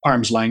more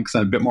arm's length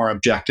and a bit more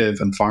objective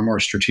and far more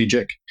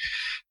strategic.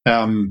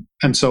 And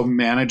so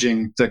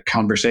managing the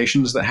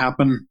conversations that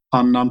happen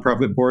on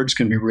nonprofit boards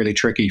can be really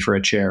tricky for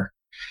a chair,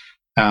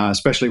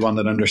 especially one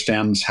that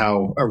understands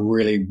how a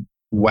really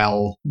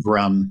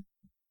well-run,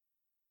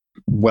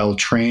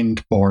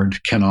 well-trained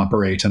board can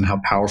operate and how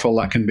powerful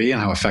that can be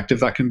and how effective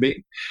that can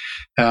be.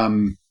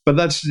 But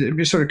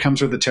it sort of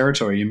comes with the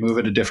territory. You move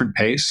at a different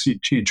pace.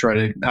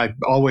 I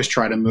always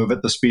try to move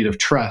at the speed of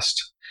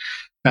trust.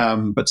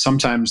 But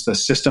sometimes the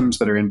systems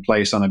that are in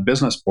place on a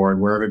business board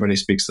where everybody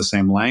speaks the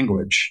same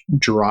language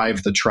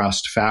drive the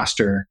trust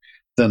faster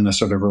than the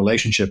sort of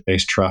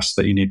relationship-based trust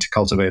that you need to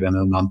cultivate in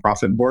a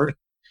nonprofit board.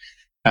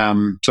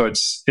 So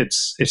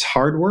it's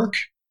hard work,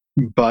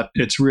 but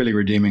it's really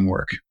redeeming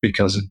work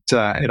because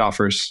it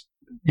offers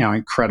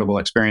incredible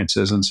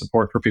experiences and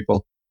support for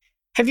people.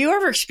 Have you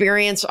ever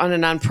experienced on a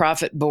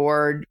nonprofit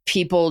board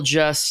people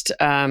just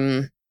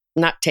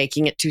not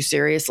taking it too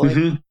seriously?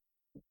 Mm-hmm.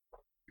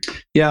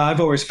 Yeah,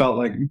 I've always felt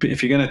like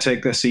if you're going to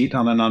take the seat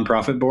on a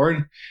nonprofit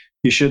board,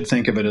 you should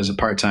think of it as a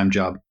part-time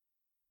job,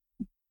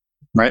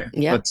 right?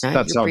 Yeah,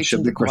 that's how it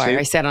should be perceived.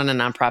 I sat on a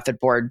nonprofit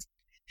board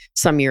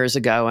some years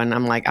ago, and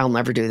I'm like, I'll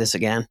never do this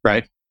again.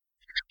 Right.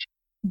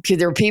 Because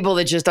there are people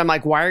that I'm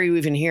like, why are you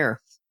even here?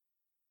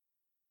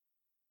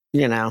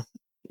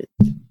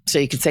 So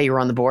you could say you're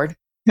on the board.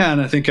 Yeah,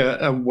 and I think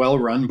a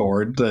well-run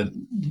board that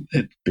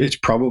it's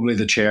probably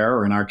the chair,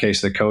 or in our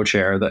case, the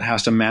co-chair, that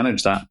has to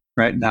manage that,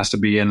 right? And has to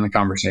be in the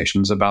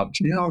conversations about,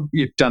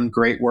 you've done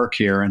great work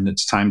here, and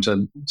it's time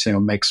to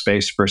make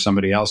space for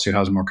somebody else who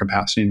has more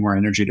capacity and more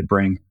energy to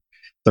bring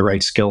the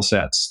right skill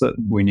sets that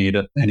we need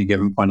at any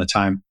given point of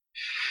time.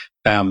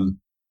 And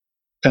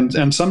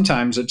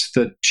sometimes it's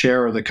the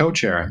chair or the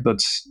co-chair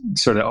that's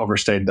sort of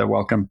overstayed their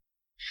welcome.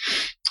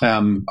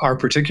 Our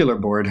particular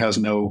board has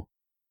no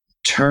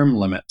term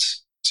limits.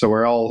 So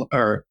we're all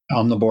are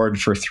on the board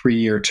for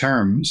 3-year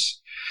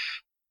terms.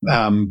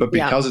 But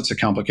because it's a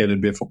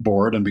complicated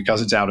board and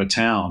because it's out of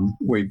town,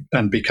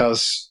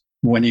 because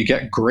when you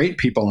get great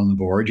people on the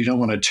board, you don't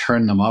want to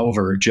turn them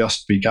over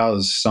just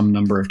because some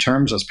number of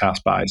terms has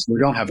passed by. So we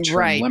don't have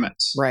term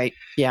limits. Right.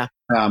 Yeah.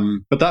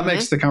 But that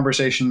makes the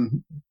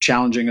conversation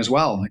challenging as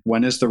well. Like,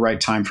 when is the right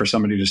time for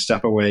somebody to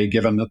step away,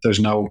 given that there's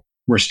no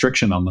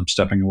restriction on them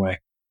stepping away?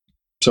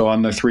 So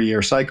on the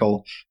 3-year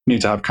cycle, you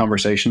need to have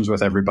conversations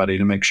with everybody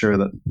to make sure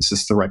that this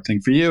is the right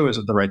thing for you. Is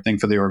it the right thing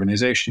for the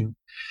organization?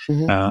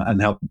 Mm-hmm.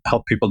 And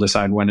help people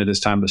decide when it is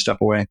time to step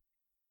away.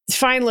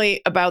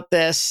 Finally, about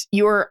this,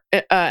 you were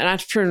an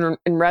entrepreneur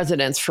in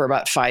residence for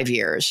about 5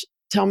 years.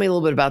 Tell me a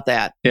little bit about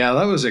that. Yeah,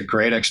 that was a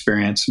great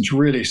experience. It's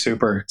really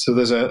super. So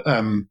there's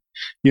a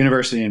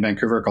university in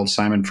Vancouver called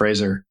Simon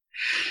Fraser,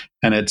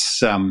 and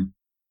it's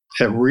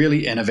a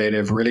really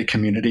innovative, really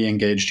community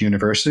engaged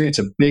university. It's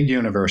a big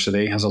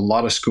university, has a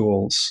lot of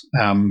schools,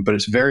 but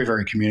it's very,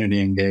 very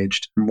community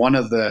engaged. And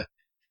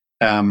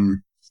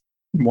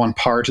one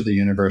part of the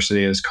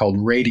university is called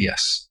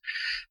Radius.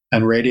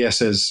 And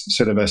Radius is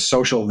sort of a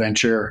social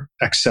venture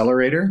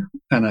accelerator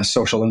and a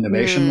social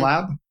innovation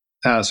lab.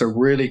 So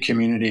really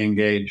community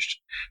engaged.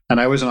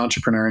 And I was an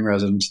entrepreneur in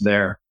residence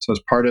there. So as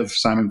part of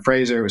Simon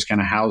Fraser, it was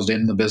kind of housed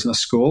in the business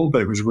school,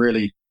 but it was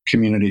really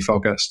community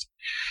focused.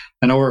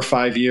 And over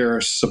 5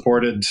 years,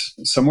 supported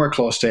somewhere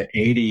close to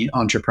 80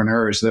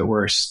 entrepreneurs that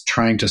were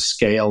trying to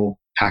scale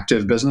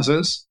active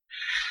businesses.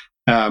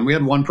 We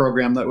had one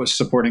program that was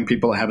supporting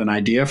people that had an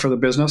idea for the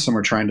business and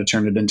were trying to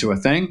turn it into a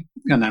thing.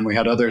 And then we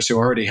had others who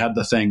already had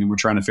the thing and were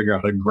trying to figure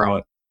out how to grow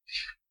it.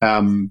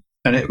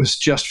 And it was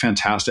just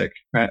fantastic.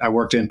 Right? I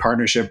worked in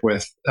partnership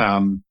with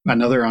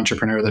another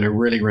entrepreneur that I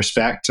really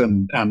respect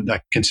and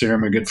I consider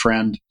him a good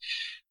friend.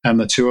 And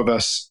the two of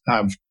us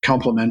have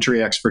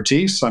complementary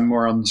expertise. I'm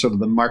more on sort of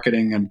the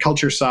marketing and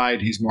culture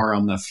side. He's more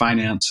on the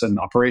finance and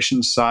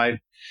operations side.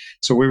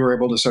 So we were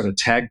able to sort of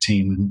tag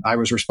team. And I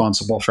was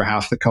responsible for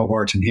half the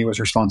cohort and he was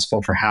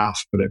responsible for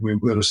half. But it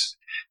was,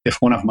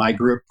 if one of my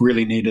group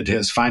really needed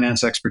his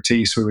finance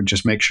expertise, we would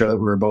just make sure that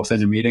we were both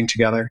in a meeting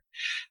together.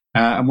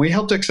 And we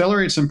helped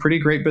accelerate some pretty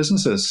great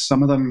businesses.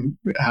 Some of them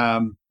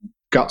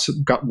got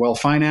well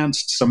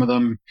financed. Some of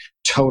them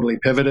totally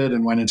pivoted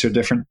and went into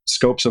different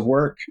scopes of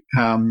work.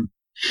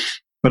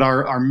 But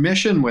our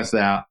mission with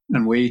that,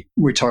 and we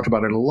talked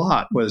about it a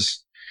lot,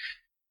 was,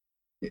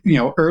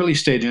 early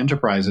stage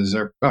enterprises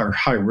are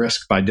high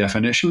risk by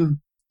definition.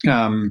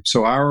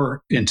 So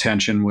our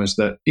intention was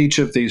that each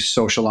of these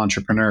social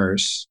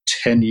entrepreneurs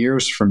 10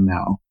 years from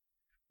now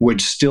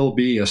would still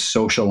be a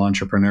social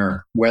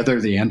entrepreneur,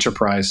 whether the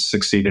enterprise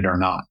succeeded or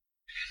not.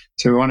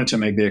 So we wanted to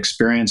make the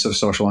experience of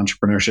social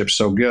entrepreneurship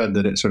so good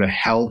that it sort of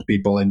held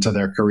people into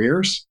their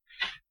careers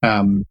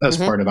as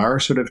part of our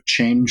sort of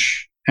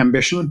change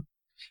ambition.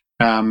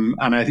 And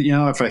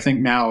if I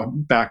think now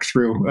back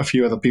through a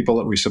few of the people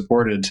that we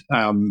supported,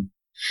 I know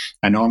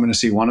I'm going to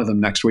see one of them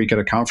next week at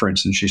a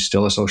conference, and she's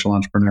still a social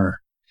entrepreneur.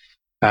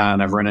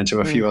 And I've run into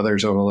a few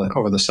others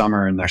over the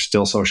summer, and they're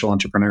still social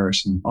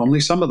entrepreneurs. And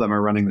only some of them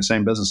are running the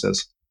same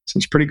businesses. So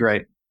it's pretty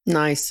great.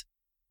 Nice.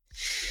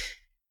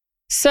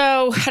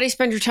 So how do you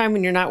spend your time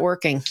when you're not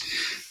working?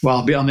 Well,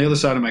 on the other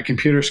side of my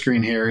computer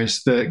screen here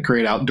is the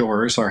great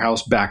outdoors. Our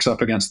house backs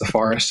up against the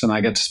forest, and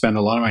I get to spend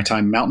a lot of my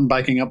time mountain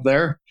biking up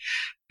there.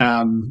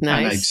 Nice. And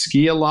I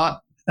ski a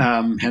lot,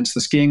 hence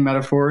the skiing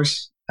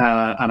metaphors.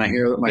 And I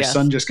hear that my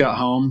son just got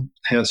home,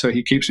 so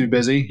he keeps me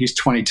busy. He's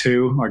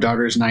 22. Our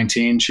daughter is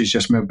 19. She's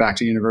just moved back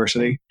to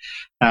university.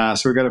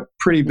 So we've got a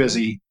pretty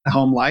busy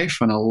home life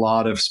and a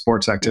lot of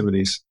sports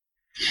activities.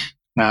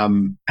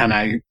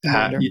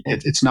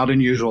 It's not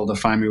unusual to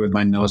find me with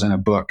my nose in a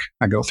book.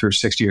 I go through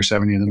 60 or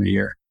 70 of them a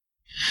year.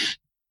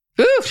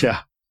 Oof.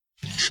 Yeah.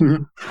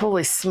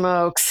 Holy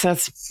smokes.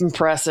 That's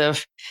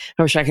impressive.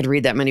 I wish I could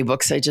read that many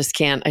books. I just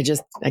can't. I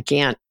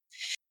can't.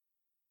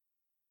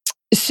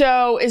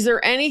 So is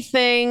there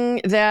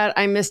anything that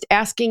I missed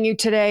asking you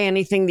today?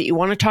 Anything that you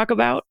want to talk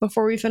about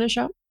before we finish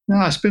up?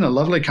 No, it's been a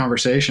lovely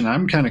conversation.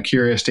 I'm kind of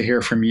curious to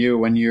hear from you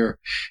when you're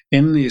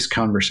in these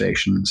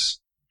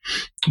conversations.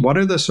 What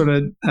are the sort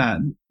of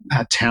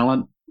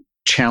talent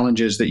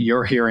challenges that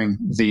you're hearing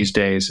these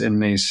days in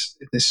this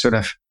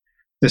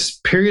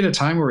period of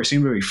time where we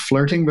seem to be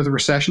flirting with a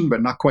recession,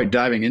 but not quite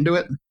diving into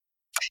it?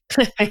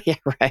 Yeah,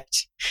 right.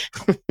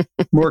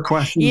 More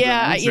questions.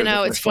 Yeah,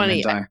 it's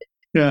funny.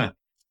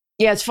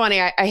 Yeah, it's funny.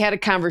 I had a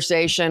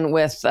conversation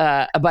with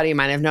a buddy of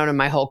mine I've known him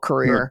my whole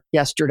career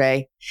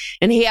yesterday,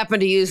 and he happened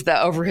to use the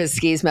over his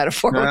skis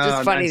metaphor, which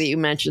is funny that you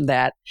mentioned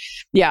that.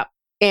 Yeah.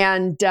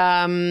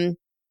 And,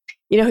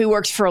 he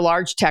works for a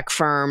large tech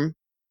firm.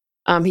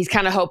 He's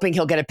kind of hoping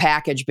he'll get a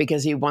package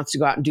because he wants to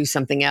go out and do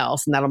something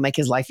else, and that'll make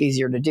his life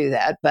easier to do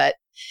that. But,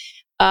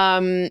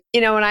 when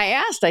I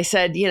asked, I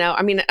said,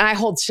 I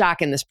hold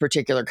stock in this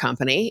particular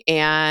company,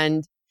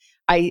 and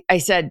I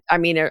said,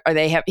 are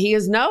they happy? He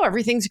goes, no,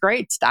 everything's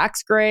great.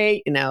 Stock's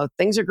great.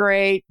 Things are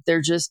great.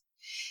 They're just,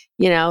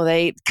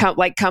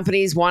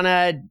 companies want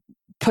to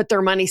put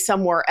their money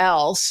somewhere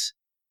else.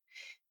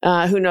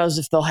 Who knows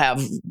if they'll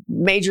have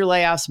major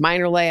layoffs,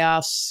 minor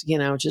layoffs,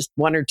 just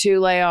one or two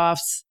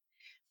layoffs.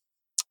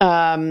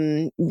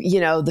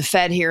 The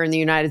Fed here in the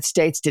United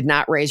States did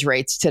not raise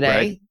rates today.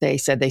 Right. They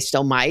said they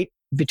still might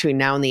between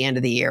now and the end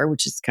of the year,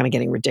 which is kind of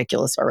getting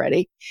ridiculous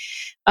already.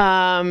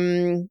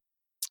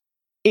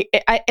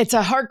 It's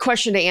a hard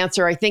question to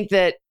answer. I think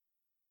that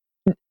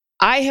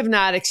I have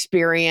not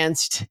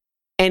experienced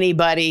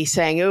anybody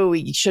saying, oh,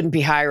 we shouldn't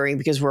be hiring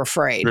because we're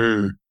afraid.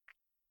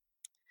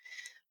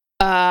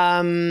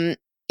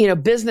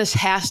 Business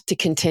has to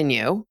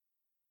continue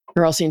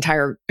or else the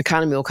entire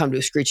economy will come to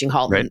a screeching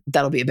halt, right. And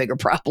that'll be a bigger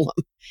problem.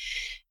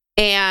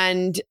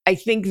 And I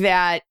think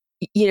that,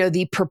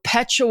 the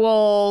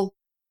perpetual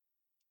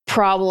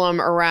problem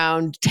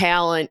around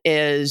talent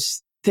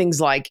is things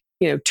like,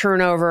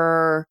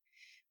 turnover,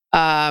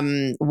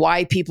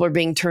 why people are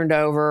being turned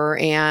over,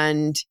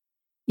 and,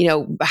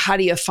 how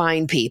do you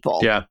find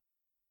people? Yeah.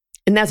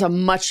 And that's a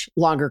much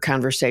longer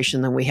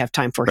conversation than we have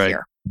time for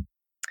here.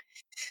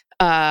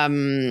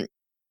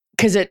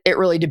 Because it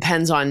really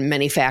depends on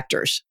many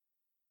factors.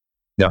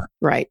 Yeah.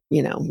 Right.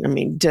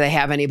 Do they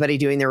have anybody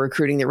doing their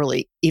recruiting that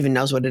really even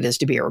knows what it is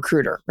to be a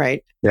recruiter?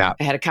 Right. Yeah.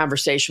 I had a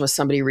conversation with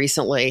somebody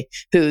recently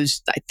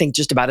who's, I think,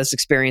 just about as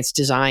experienced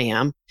as I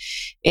am.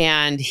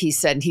 And he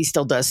said he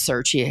still does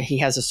search. He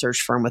has a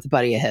search firm with a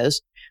buddy of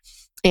his.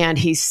 And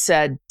he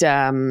said,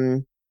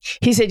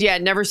 yeah,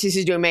 it never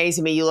ceases to amaze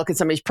me. You look at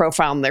somebody's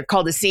profile and they're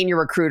called a senior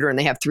recruiter and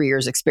they have 3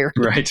 years experience.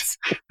 Right.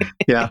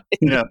 Yeah.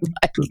 Yeah.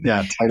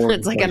 Yeah.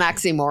 It's like an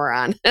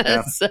oxymoron.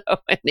 Yeah. So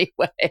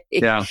anyway,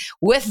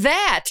 with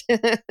that.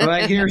 But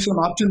I hear some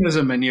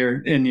optimism in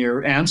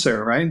your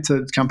answer, right?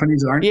 So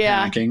companies aren't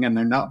panicking and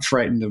they're not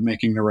frightened of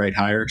making the right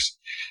hires.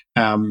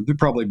 They're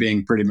probably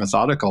being pretty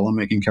methodical and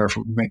making sure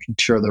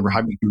they're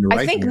making the right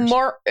hires. I think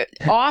more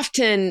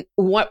often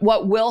what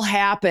will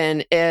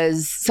happen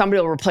is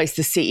somebody will replace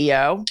the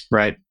CEO.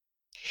 Right.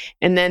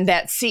 And then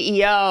that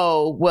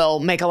CEO will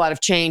make a lot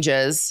of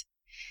changes.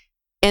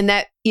 And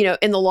that,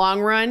 in the long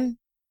run,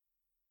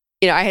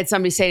 I had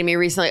somebody say to me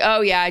recently,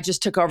 oh yeah, I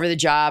just took over the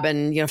job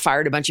and,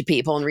 fired a bunch of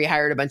people and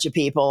rehired a bunch of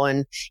people.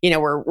 And,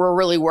 we're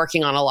really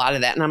working on a lot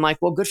of that. And I'm like,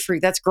 well, good for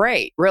you. That's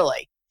great,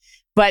 really.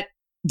 But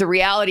the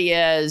reality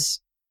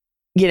is,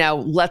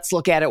 let's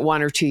look at it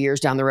 1 or 2 years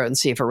down the road and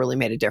see if it really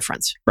made a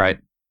difference. Right.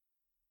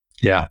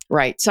 Yeah.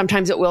 Right.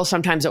 Sometimes it will,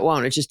 sometimes it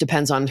won't. It just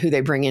depends on who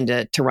they bring in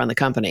to run the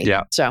company.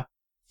 Yeah. So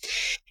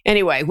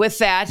anyway, with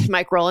that,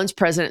 Mike Rowlands,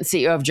 President and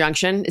CEO of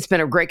Junction. It's been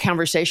a great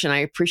conversation. I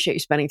appreciate you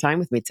spending time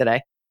with me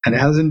today. And it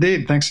has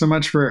indeed. Thanks so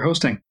much for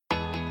hosting.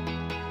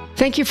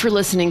 Thank you for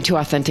listening to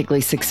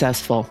Authentically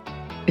Successful.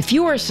 If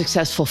you are a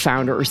successful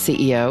founder or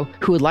CEO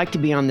who would like to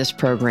be on this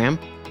program,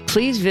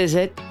 please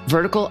visit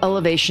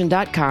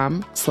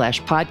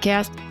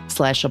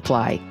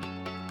verticalelevation.com/podcast/apply.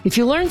 If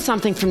you learned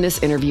something from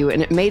this interview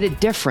and it made a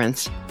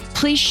difference,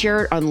 please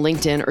share it on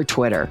LinkedIn or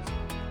Twitter.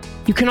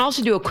 You can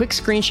also do a quick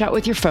screenshot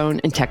with your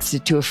phone and text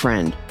it to a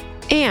friend.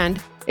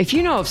 And if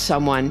you know of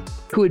someone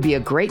who would be a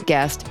great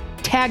guest,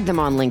 tag them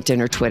on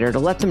LinkedIn or Twitter to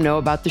let them know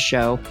about the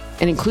show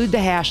and include the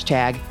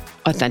hashtag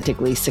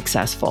Authentically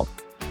Successful.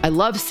 I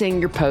love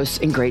seeing your posts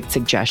and great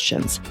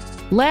suggestions.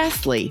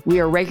 Lastly, we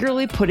are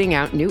regularly putting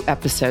out new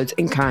episodes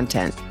and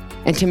content.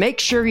 And to make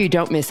sure you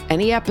don't miss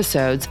any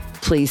episodes,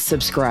 please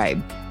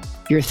subscribe.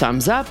 Your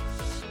thumbs up,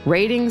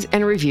 ratings,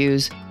 and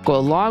reviews go a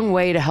long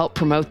way to help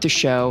promote the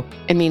show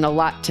and mean a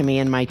lot to me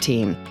and my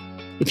team.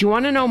 If you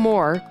want to know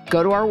more,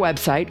 go to our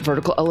website,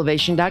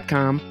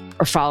 verticalelevation.com,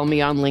 or follow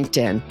me on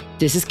LinkedIn.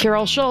 This is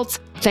Carol Schultz.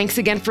 Thanks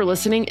again for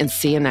listening, and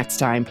see you next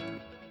time.